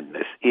about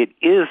madness. It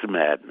is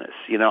madness.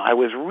 I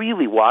was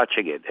really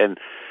watching it, and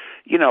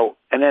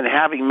and then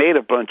having made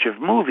a bunch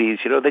of movies,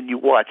 then you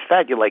watch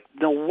that, you're like,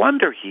 no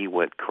wonder he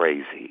went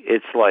crazy.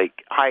 It's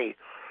like,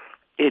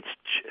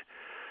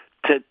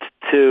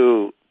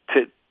 to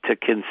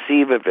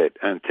conceive of it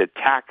and to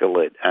tackle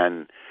it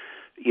and,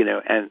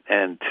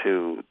 and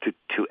to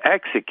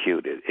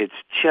execute it. It's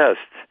just,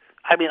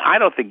 I mean, I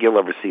don't think you'll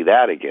ever see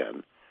that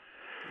again.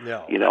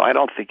 No. I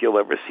don't think you'll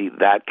ever see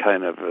that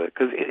kind of,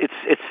 because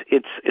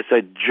it's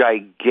a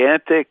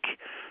gigantic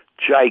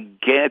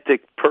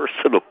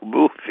personal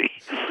movie.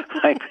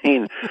 I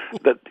mean,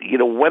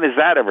 when is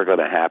that ever going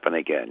to happen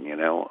again?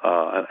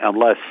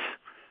 Unless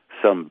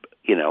some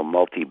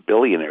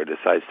multi-billionaire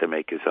decides to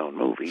make his own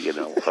movie.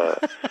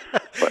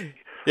 But,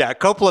 yeah,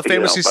 Coppola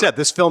famously said,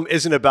 "This film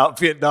isn't about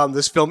Vietnam.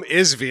 This film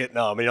is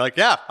Vietnam." And you're like,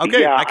 "Yeah,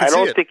 okay, I can see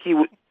it." I don't think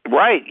he.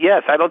 Right?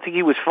 Yes, I don't think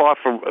he was far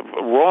from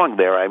wrong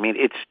there. I mean,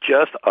 it's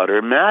just utter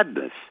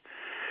madness.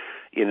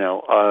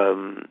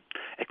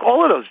 Like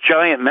all of those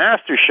giant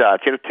master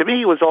shots. To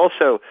me, it was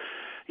also,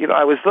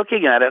 I was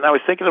looking at it and I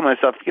was thinking to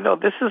myself,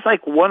 this is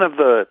like one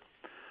of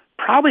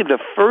probably the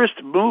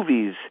first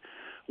movies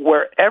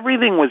where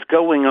everything was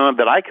going on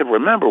that I could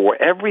remember,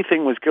 where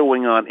everything was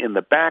going on in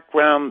the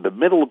background, the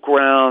middle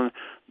ground,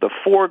 the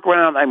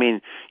foreground. I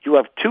mean, you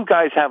have two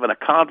guys having a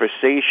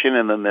conversation,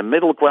 and then the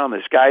middle ground,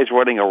 there's guys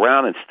running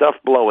around and stuff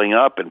blowing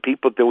up and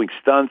people doing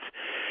stunts.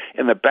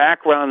 In the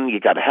background, you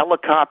got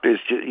helicopters,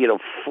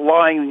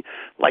 flying,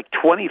 like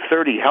 20,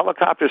 30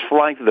 helicopters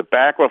flying to the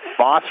background,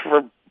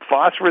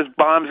 phosphorus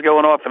bombs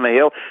going off in the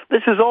hill.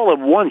 This is all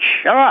in one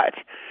shot.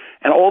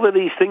 and all of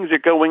these things are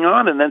going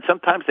on, and then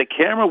sometimes the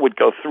camera would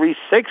go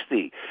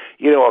 360,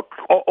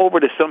 over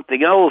to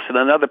something else, and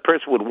another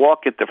person would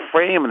walk into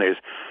frame, and there's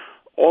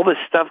all this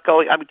stuff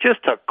going. I mean,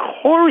 just to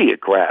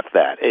choreograph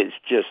that is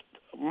just,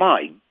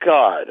 my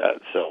God.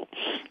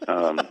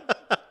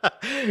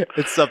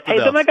 It's something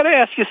else. Then I got to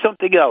ask you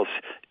something else.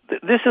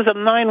 This is a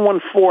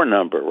 914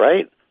 number,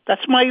 right?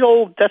 That's my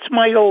old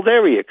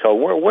area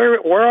code.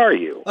 Where are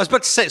you? I was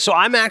about to say, so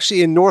I'm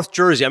actually in North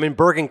Jersey. I'm in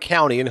Bergen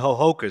County in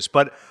Ho-Ho-Kus,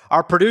 but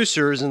our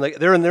producers, and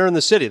they're in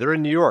the city. They're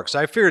in New York. So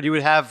I figured you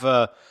would have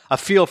a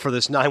feel for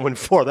this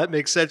 914. That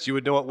makes sense. You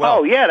would know it well.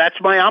 Oh yeah,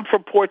 I'm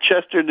from Port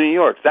Chester, New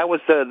York. That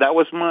was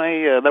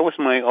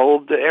my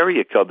old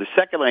area code. The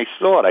second I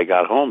saw it, I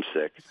got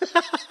homesick.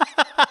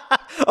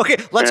 Okay,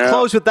 let's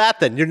close with that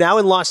then. You're now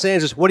in Los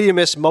Angeles. What do you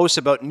miss most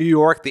about New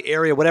York, the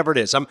area, whatever it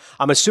is? I'm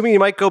assuming you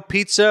might go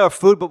pizza or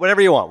food, but whatever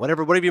you want.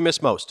 Whatever you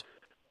miss most.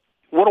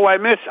 What do I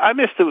miss? I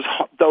miss those.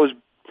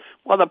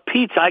 Well, the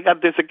pizza I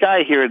got. There's a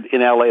guy here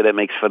in L.A. that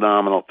makes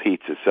phenomenal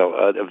pizza.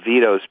 So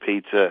Vito's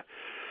Pizza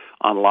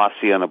on La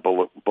Cienega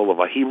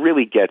Boulevard. He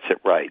really gets it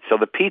right. So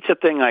the pizza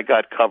thing I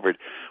got covered.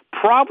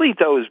 Probably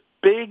those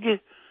big.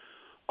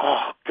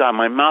 Oh God,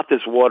 my mouth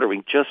is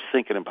watering just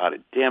thinking about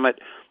it. Damn it.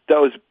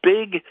 Those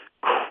big,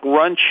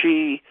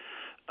 crunchy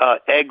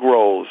egg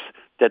rolls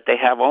that they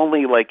have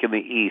only like in the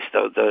East.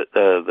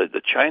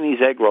 The Chinese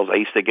egg rolls I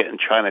used to get in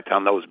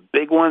Chinatown. Those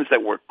big ones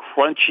that were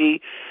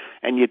crunchy,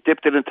 and you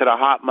dipped it into the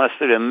hot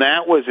mustard, and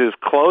that was as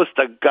close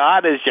to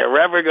God as you're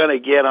ever going to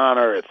get on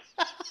Earth.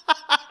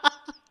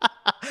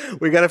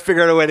 We got to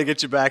figure out a way to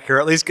get you back here,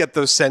 or at least get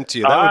those sent to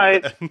you. All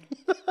right.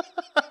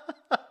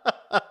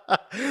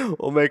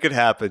 We'll make it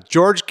happen.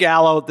 George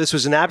Gallo, this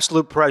was an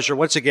absolute pleasure.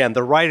 Once again,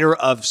 the writer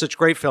of such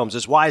great films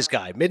as Wise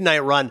Guy,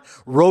 Midnight Run,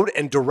 wrote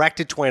and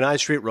directed 29th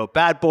Street, wrote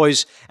Bad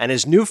Boys, and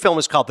his new film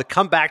is called The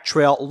Comeback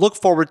Trail. Look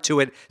forward to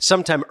it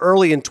sometime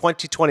early in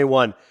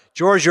 2021.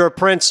 George, you're a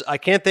prince. I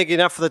can't thank you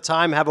enough for the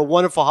time. Have a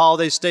wonderful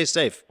holiday. Stay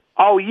safe.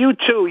 Oh, you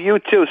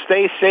too.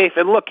 Stay safe.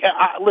 And look,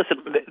 listen,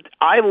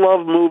 I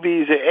love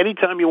movies.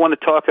 Anytime you want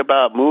to talk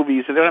about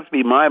movies, it don't have to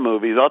be my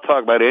movies. I'll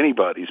talk about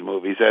anybody's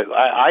movies.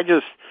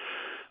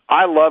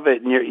 I love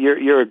it, and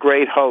you're a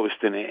great host.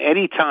 And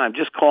anytime,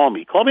 just call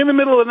me. Call me in the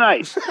middle of the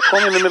night.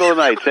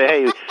 Say,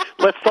 hey,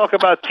 let's talk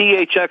about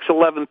THX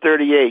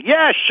 1138.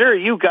 Yeah, sure,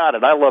 you got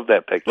it. I love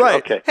that picture.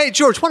 Right. Okay. Hey,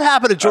 George, what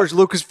happened to George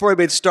Lucas before he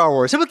made Star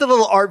Wars? How about the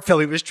little art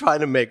film he was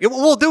trying to make? What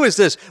we'll do is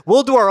this.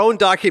 We'll do our own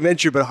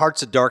documentary about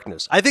Hearts of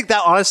Darkness. I think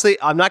that, honestly,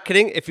 I'm not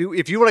kidding. If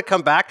you want to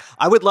come back,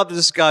 I would love to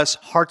discuss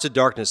Hearts of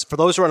Darkness. For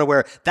those who are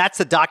unaware, that's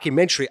the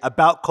documentary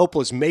about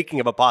Coppola's making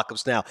of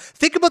Apocalypse Now.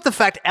 Think about the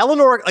fact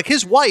Eleanor, like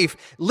his wife,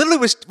 literally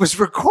was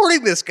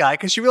recording this guy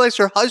because she realized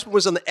her husband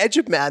was on the edge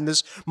of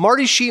madness.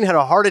 Marty Sheen had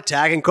a heart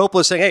attack, and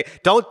Coppola saying, "Hey,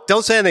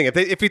 don't say anything.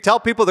 If you tell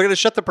people, they're going to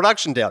shut the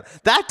production down."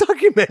 That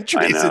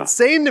documentary is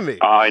insane to me.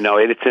 Oh, I know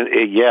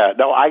yeah.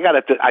 No, I got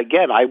it.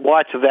 Again, I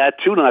watched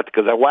that too, not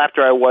because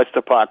after I watched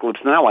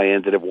Apocalypse Now, I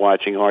ended up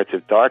watching Hearts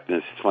of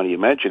Darkness. It's funny you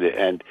mentioned it,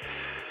 and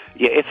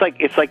yeah,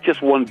 it's like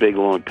just one big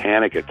long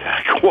panic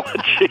attack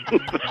watching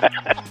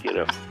that.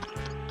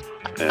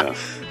 Yeah.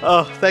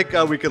 Oh, thank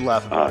God we could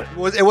laugh about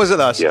it. It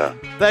wasn't us. Yeah.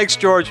 Thanks,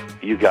 George.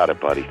 You got it,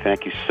 buddy.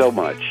 Thank you so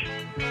much.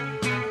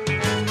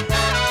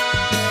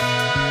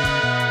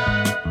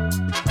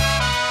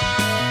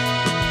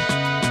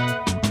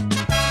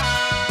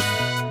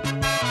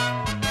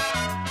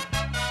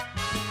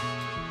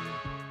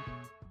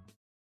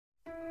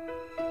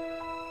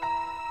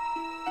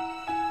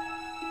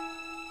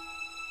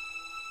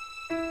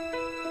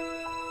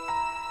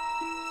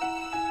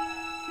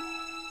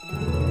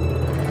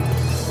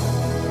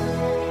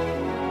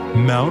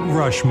 Mount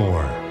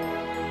Rushmore.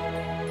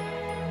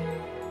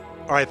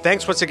 All right,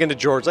 thanks once again to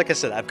George. Like I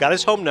said, I've got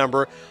his home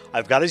number.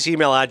 I've got his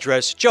email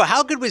address. Joe,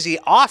 how good was he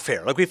off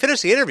air? Like, we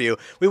finished the interview.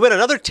 We went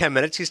another 10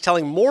 minutes. He's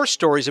telling more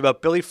stories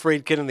about Billy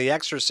Friedkin and The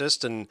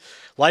Exorcist and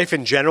life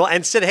in general,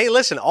 and said, hey,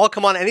 listen, I'll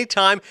come on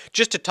anytime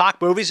just to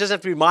talk movies. It doesn't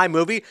have to be my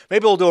movie.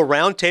 Maybe we'll do a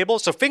round table.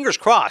 So fingers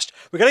crossed.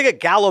 We're going to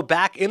get Gallo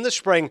back in the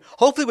spring,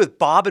 hopefully with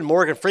Bob and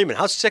Morgan Freeman.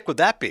 How sick would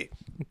that be?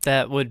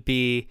 That would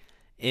be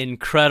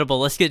incredible.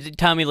 Let's get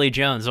Tommy Lee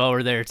Jones while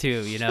we're there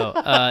too.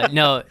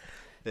 No,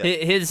 yeah.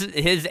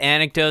 His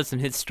anecdotes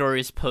and his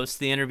stories post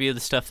the interview, the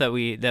stuff that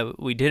we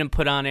didn't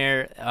put on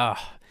air.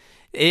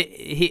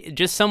 He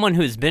just someone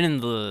who's been in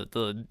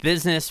the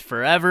business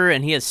forever,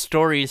 and he has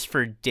stories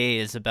for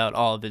days about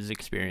all of his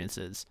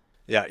experiences.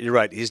 Yeah, you're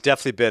right. He's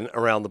definitely been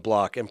around the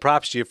block, and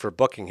props to you for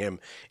booking him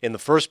in the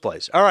first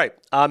place. All right,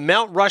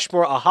 Mount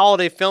Rushmore, a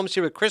holiday film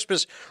series with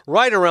Christmas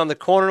right around the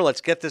corner. Let's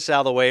get this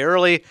out of the way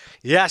early.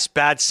 Yes,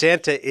 Bad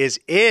Santa is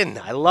in.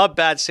 I love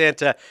Bad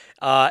Santa.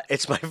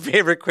 It's my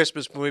favorite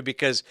Christmas movie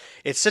because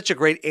it's such a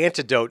great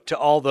antidote to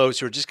all those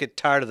who just get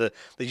tired of the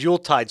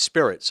Yuletide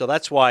spirit. So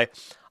that's why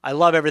I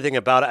love everything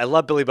about it. I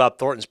love Billy Bob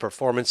Thornton's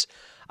performance.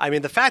 I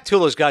mean, the fact two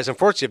of those guys,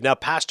 unfortunately, have now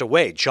passed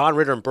away, John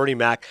Ritter and Bernie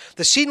Mac.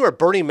 The scene where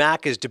Bernie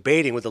Mac is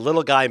debating with the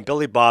little guy and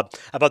Billy Bob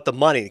about the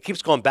money, he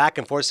keeps going back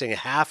and forth saying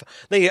half.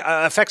 Then he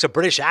affects a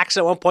British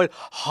accent at one point,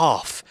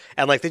 half.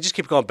 And like they just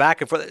keep going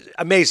back and forth.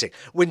 Amazing.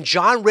 When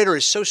John Ritter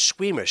is so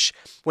squeamish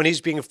when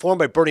he's being informed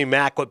by Bernie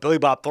Mac what Billy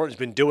Bob Thornton's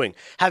been doing,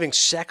 having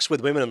sex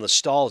with women in the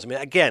stalls. I mean,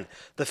 again,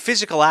 the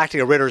physical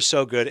acting of Ritter is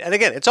so good. And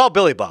again, it's all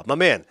Billy Bob, my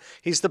man.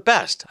 He's the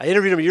best. I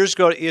interviewed him years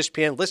ago at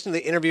ESPN. Listen to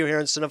the interview here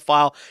in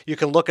Cinephile. You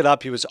can look it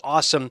up. He was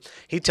awesome.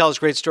 He tells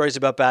great stories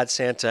about Bad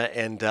Santa.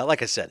 And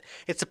like I said,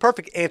 it's the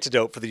perfect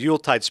antidote for the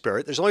Yuletide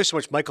spirit. There's only so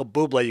much Michael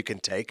Bublé you can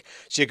take.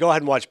 So you go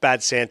ahead and watch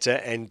Bad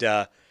Santa. And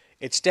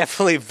it's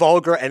definitely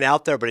vulgar and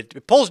out there, but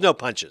it pulls no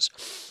punches.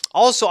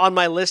 Also on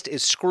my list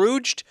is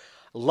Scrooged.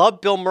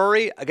 Love Bill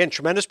Murray. Again,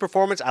 tremendous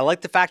performance. I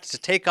like the fact it's a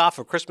takeoff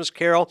of Christmas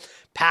Carol,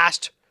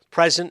 past,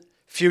 present,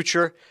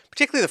 future,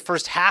 particularly the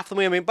first half of the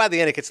movie. I mean, by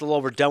the end, it gets a little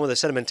overdone with the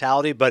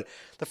sentimentality, but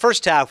the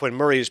first half when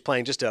Murray is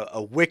playing just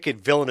a wicked,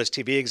 villainous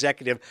TV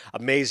executive,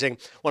 amazing.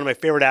 One of my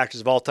favorite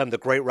actors of all time, the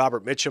great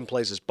Robert Mitchum,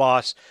 plays his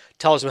boss,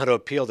 tells him how to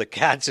appeal to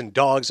cats and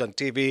dogs on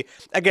TV.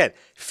 Again,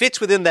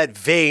 fits within that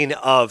vein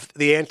of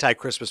the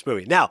anti-Christmas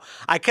movie. Now,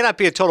 I cannot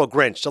be a total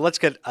Grinch, so let's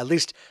get at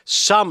least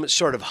some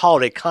sort of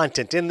holiday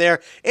content in there.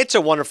 It's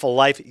a Wonderful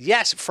Life.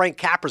 Yes, Frank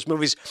Capra's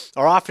movies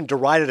are often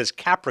derided as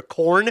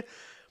Capricorn,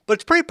 but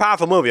it's a pretty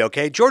powerful movie,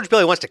 okay? George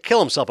Bailey wants to kill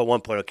himself at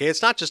one point, okay?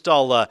 It's not just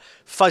all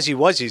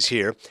fuzzy-wuzzies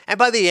here. And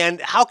by the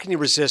end, how can you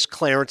resist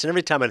Clarence? And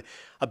every time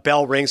a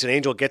bell rings, an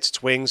angel gets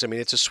its wings. I mean,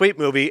 it's a sweet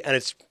movie, and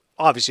it's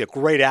obviously a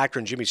great actor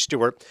in Jimmy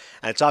Stewart,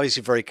 and it's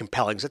obviously very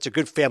compelling. So that's a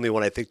good family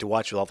one, I think, to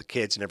watch with all the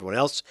kids and everyone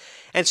else.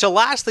 And so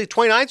lastly,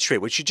 29th Street,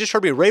 which you just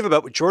heard me rave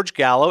about with George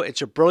Gallo.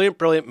 It's a brilliant,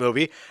 brilliant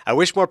movie. I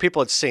wish more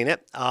people had seen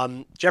it.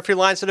 Jeffrey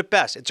Lyons said it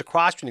best. It's a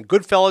cross between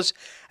Goodfellas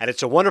and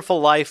It's a Wonderful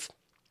Life.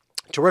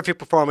 Terrific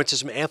performances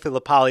from Anthony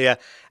LaPaglia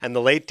and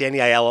the late Danny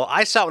Aiello.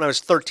 I saw it when I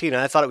was 13,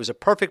 and I thought it was a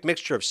perfect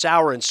mixture of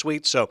sour and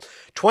sweet. So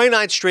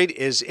 29th Street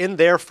is in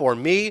there for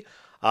me.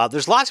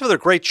 There's lots of other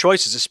great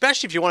choices,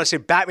 especially if you want to say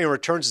Batman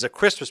Returns is a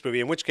Christmas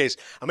movie, in which case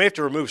I may have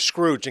to remove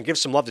Scrooge and give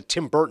some love to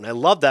Tim Burton. I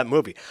love that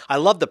movie. I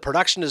love the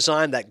production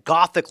design, that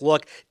gothic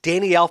look,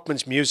 Danny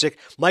Elfman's music,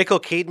 Michael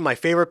Keaton, my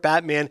favorite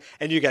Batman,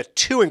 and you got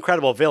two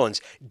incredible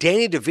villains.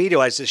 Danny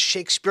DeVito as this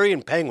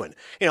Shakespearean penguin.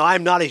 You know,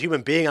 I'm not a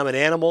human being, I'm an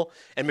animal.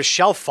 And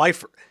Michelle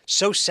Pfeiffer,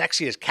 so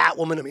sexy as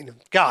Catwoman. I mean,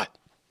 God,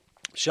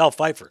 Michelle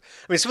Pfeiffer.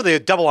 I mean, some of the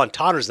double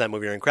entendres in that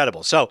movie are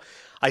incredible. So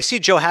I see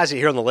Joe has it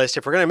here on the list.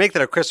 If we're going to make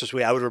that a Christmas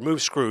movie, I would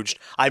remove Scrooge.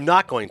 I'm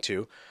not going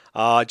to.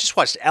 Just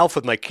watched Elf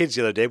with my kids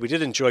the other day. We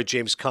did enjoy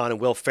James Caan and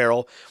Will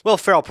Ferrell. Will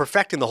Ferrell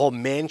perfecting the whole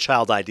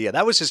man-child idea.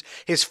 That was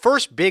his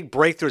first big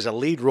breakthrough as a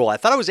lead role. I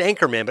thought it was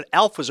Anchorman, but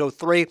Elf was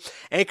 03.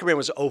 Anchorman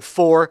was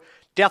 04.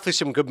 Definitely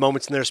some good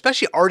moments in there,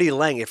 especially Artie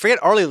Lang. I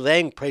forget Artie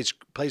Lang plays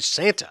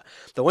Santa.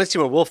 The one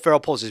scene where Will Ferrell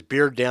pulls his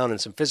beard down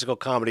and some physical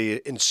comedy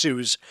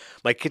ensues.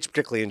 My kids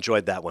particularly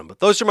enjoyed that one.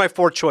 But those are my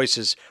four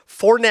choices.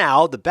 For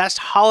now, the best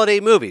holiday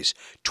movies: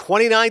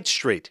 29th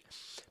Street,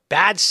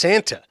 Bad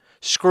Santa,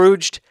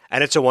 Scrooged,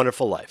 and It's a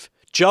Wonderful Life.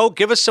 Joe,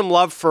 give us some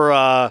love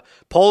for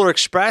Polar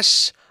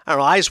Express. I don't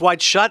know, Eyes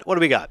Wide Shut. What do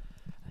we got?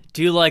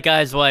 Do you like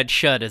Eyes Wide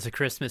Shut as a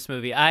Christmas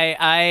movie?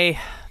 I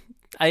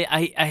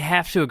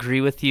have to agree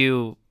with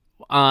you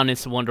on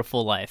It's a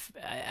Wonderful Life.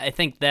 I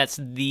think that's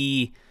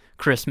the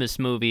Christmas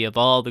movie of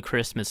all the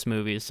Christmas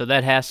movies, so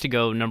that has to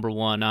go number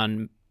one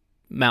on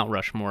Mount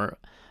Rushmore.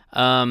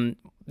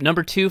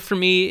 Number two for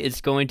me is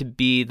going to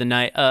be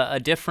a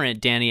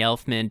different Danny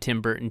Elfman,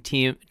 Tim Burton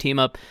team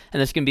up,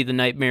 and that's going to be The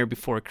Nightmare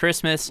Before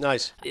Christmas.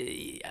 Nice.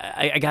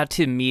 I got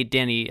to meet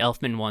Danny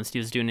Elfman once. He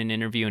was doing an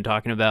interview and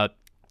talking about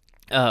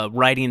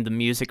writing the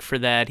music for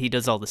that. He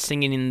does all the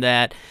singing in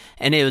that,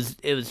 and it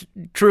was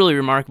truly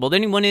remarkable.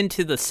 Then he went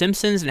into The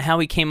Simpsons and how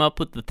he came up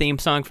with the theme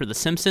song for The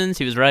Simpsons.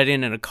 He was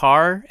writing in a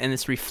car, and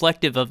it's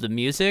reflective of the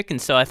music,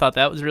 and so I thought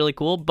that was really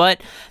cool.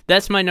 But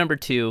that's my number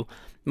two.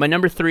 My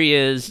number three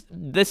is,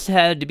 this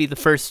had to be the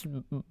first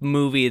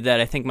movie that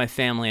I think my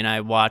family and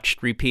I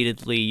watched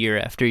repeatedly year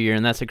after year,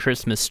 and that's A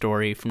Christmas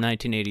Story from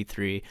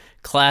 1983.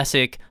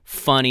 Classic,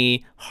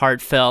 funny,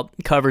 heartfelt,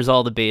 covers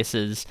all the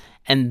bases.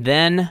 And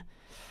then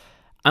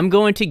I'm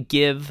going to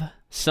give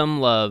some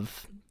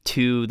love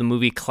to the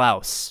movie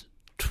Klaus,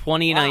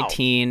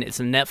 2019. Wow. It's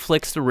a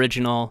Netflix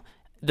original.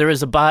 There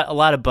was a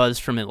lot of buzz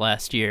from it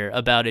last year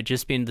about it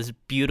just being this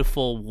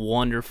beautiful,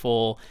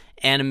 wonderful,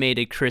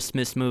 animated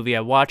Christmas movie.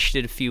 I watched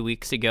it a few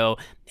weeks ago,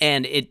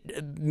 and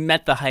it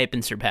met the hype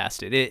and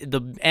surpassed it.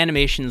 The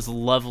animation's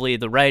lovely,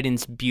 the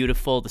writing's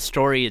beautiful, the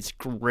story is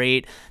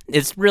great.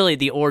 It's really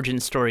the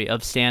origin story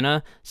of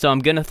Santa, so I'm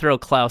going to throw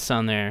Klaus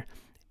on there.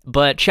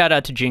 But shout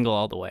out to Jingle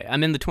All the Way.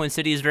 I'm in the Twin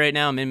Cities right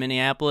now. I'm in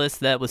Minneapolis.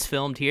 That was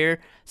filmed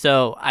here.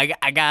 So I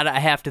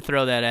have to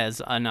throw that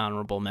as an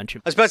honorable mention.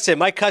 I was about to say,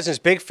 my cousin's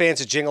big fans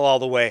of Jingle All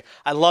the Way.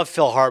 I love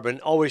Phil Hartman,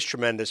 always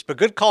tremendous. But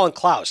good call on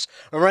Klaus.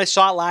 Remember I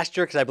saw it last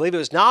year because I believe it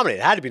was nominated.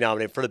 It had to be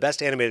nominated for the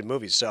best animated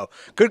movie. So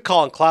good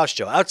call on Klaus,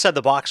 Joe. Outside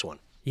the box one.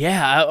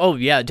 Yeah. Oh,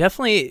 yeah.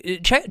 Definitely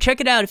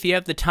check it out if you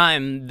have the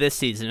time this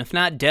season. If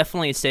not,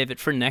 definitely save it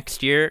for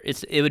next year.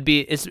 It's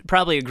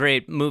probably a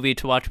great movie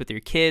to watch with your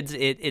kids.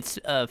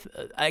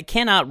 I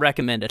cannot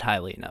recommend it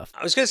highly enough.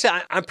 I was going to say,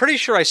 I'm pretty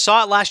sure I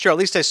saw it last year. At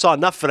least I saw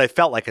enough of it. I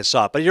felt like I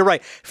saw it. But you're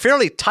right.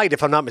 Fairly tight,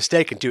 if I'm not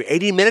mistaken, too.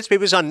 80 minutes? Maybe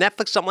it was on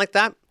Netflix, something like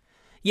that?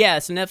 Yeah,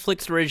 it's a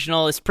Netflix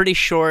original. It's pretty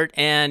short,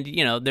 and,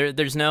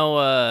 there's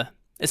no...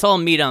 It's all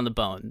meat on the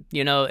bone,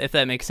 if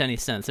that makes any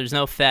sense. There's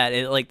no fat.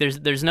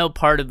 There's no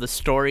part of the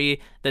story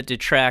that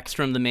detracts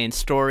from the main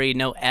story,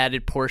 no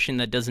added portion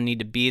that doesn't need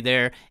to be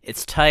there.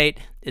 It's tight,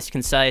 it's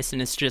concise,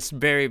 and it's just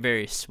very,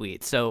 very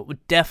sweet. So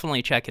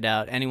definitely check it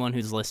out. Anyone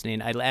who's listening,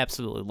 I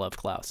absolutely love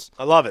Klaus.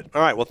 I love it.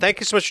 All right, well,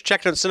 thank you so much for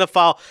checking out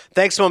Cinephile.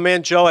 Thanks to my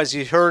man Joe, as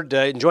you heard,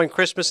 enjoying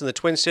Christmas in the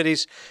Twin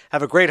Cities.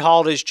 Have a great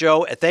holidays,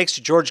 Joe. And thanks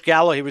to George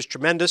Gallo. He was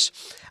tremendous.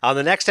 On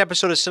the next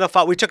episode of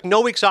Cinephile, we took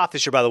no weeks off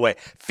this year, by the way.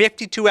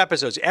 52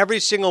 episodes every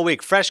single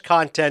week, fresh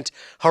content.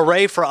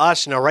 Hooray for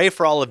us and hooray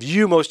for all of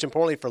you, most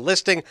importantly, for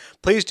listening.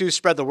 Please do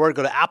spread the word.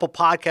 Go to Apple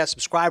Podcasts,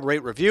 subscribe,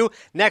 rate, review.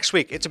 Next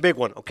week, it's a big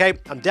one, okay?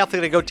 I'm definitely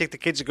going to go take the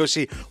kids to go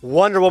see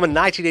Wonder Woman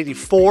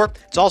 1984.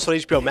 It's also on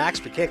HBO Max,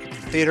 but can't get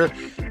to the theater.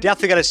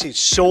 Definitely got to see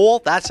Soul.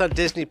 That's on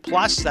Disney+.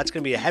 That's going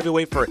to be a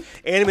heavyweight for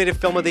animated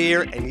film of the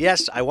year. And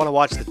yes, I want to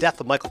watch The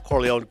Death of Michael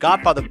Corleone,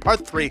 Godfather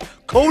Part 3,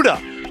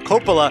 Coda.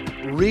 Coppola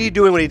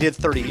redoing what he did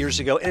 30 years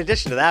ago. In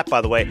addition to that,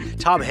 by the way,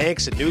 Tom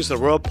Hanks in News of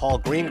the World, Paul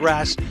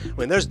Greengrass. I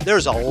mean,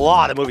 there's a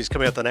lot of movies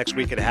coming up the next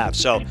week and a half.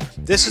 So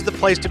this is the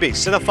place to be.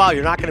 Cinephile,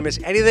 you're not going to miss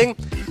anything.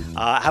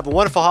 Have a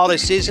wonderful holiday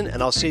season,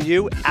 and I'll see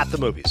you at the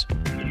movies.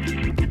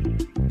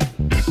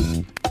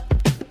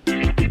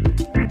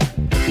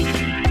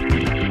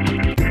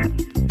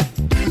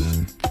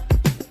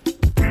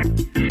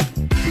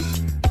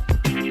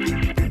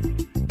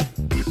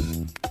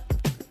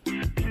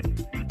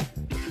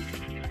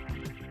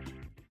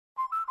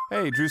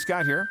 Hey, Drew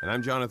Scott here, and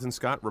I'm Jonathan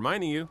Scott,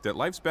 reminding you that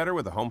life's better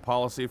with a home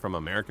policy from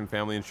American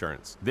Family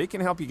Insurance. They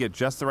can help you get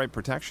just the right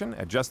protection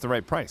at just the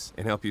right price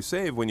and help you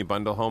save when you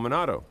bundle home and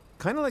auto.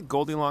 Kind of like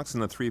Goldilocks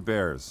and the Three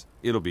Bears.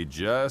 It'll be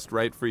just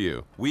right for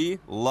you. We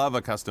love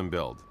a custom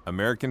build.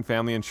 American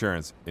Family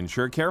Insurance.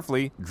 Insure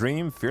carefully,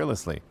 dream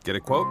fearlessly. Get a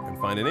quote and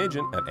find an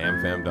agent at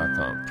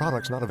amfam.com.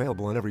 Products not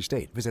available in every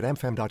state. Visit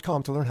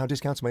amfam.com to learn how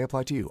discounts may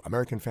apply to you.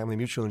 American Family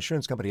Mutual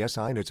Insurance Company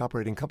SI and its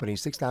operating company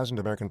 6000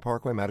 American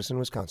Parkway, Madison,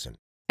 Wisconsin.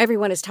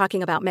 Everyone is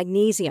talking about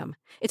magnesium.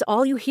 It's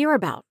all you hear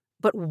about.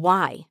 But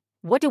why?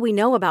 What do we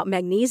know about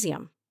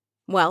magnesium?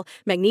 Well,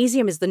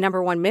 magnesium is the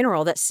number one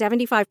mineral that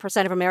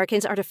 75% of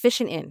Americans are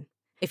deficient in.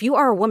 If you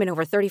are a woman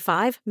over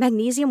 35,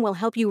 magnesium will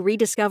help you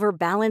rediscover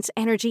balance,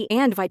 energy,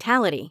 and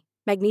vitality.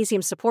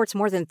 Magnesium supports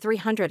more than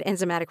 300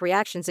 enzymatic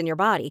reactions in your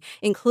body,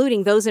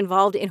 including those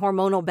involved in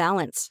hormonal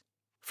balance.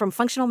 From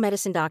functional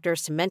medicine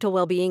doctors to mental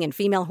well-being and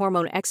female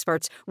hormone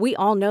experts, we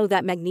all know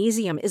that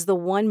magnesium is the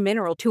one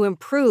mineral to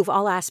improve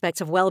all aspects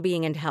of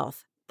well-being and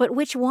health. But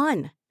which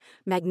one?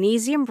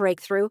 Magnesium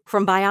Breakthrough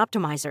from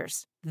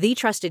Bioptimizers, the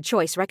trusted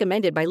choice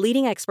recommended by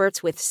leading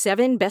experts with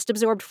 7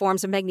 best-absorbed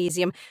forms of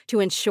magnesium to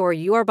ensure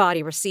your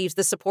body receives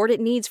the support it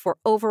needs for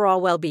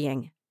overall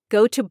well-being.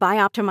 Go to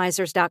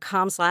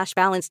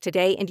bioptimizers.com/balance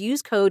today and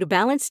use code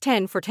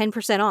BALANCE10 for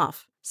 10%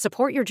 off.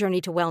 Support your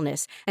journey to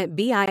wellness at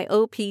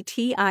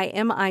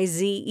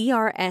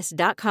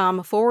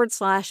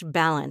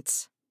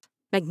bioptimizers.com/balance.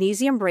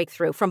 Magnesium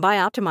Breakthrough from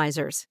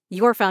Bioptimizers,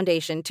 your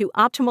foundation to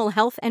optimal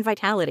health and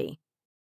vitality.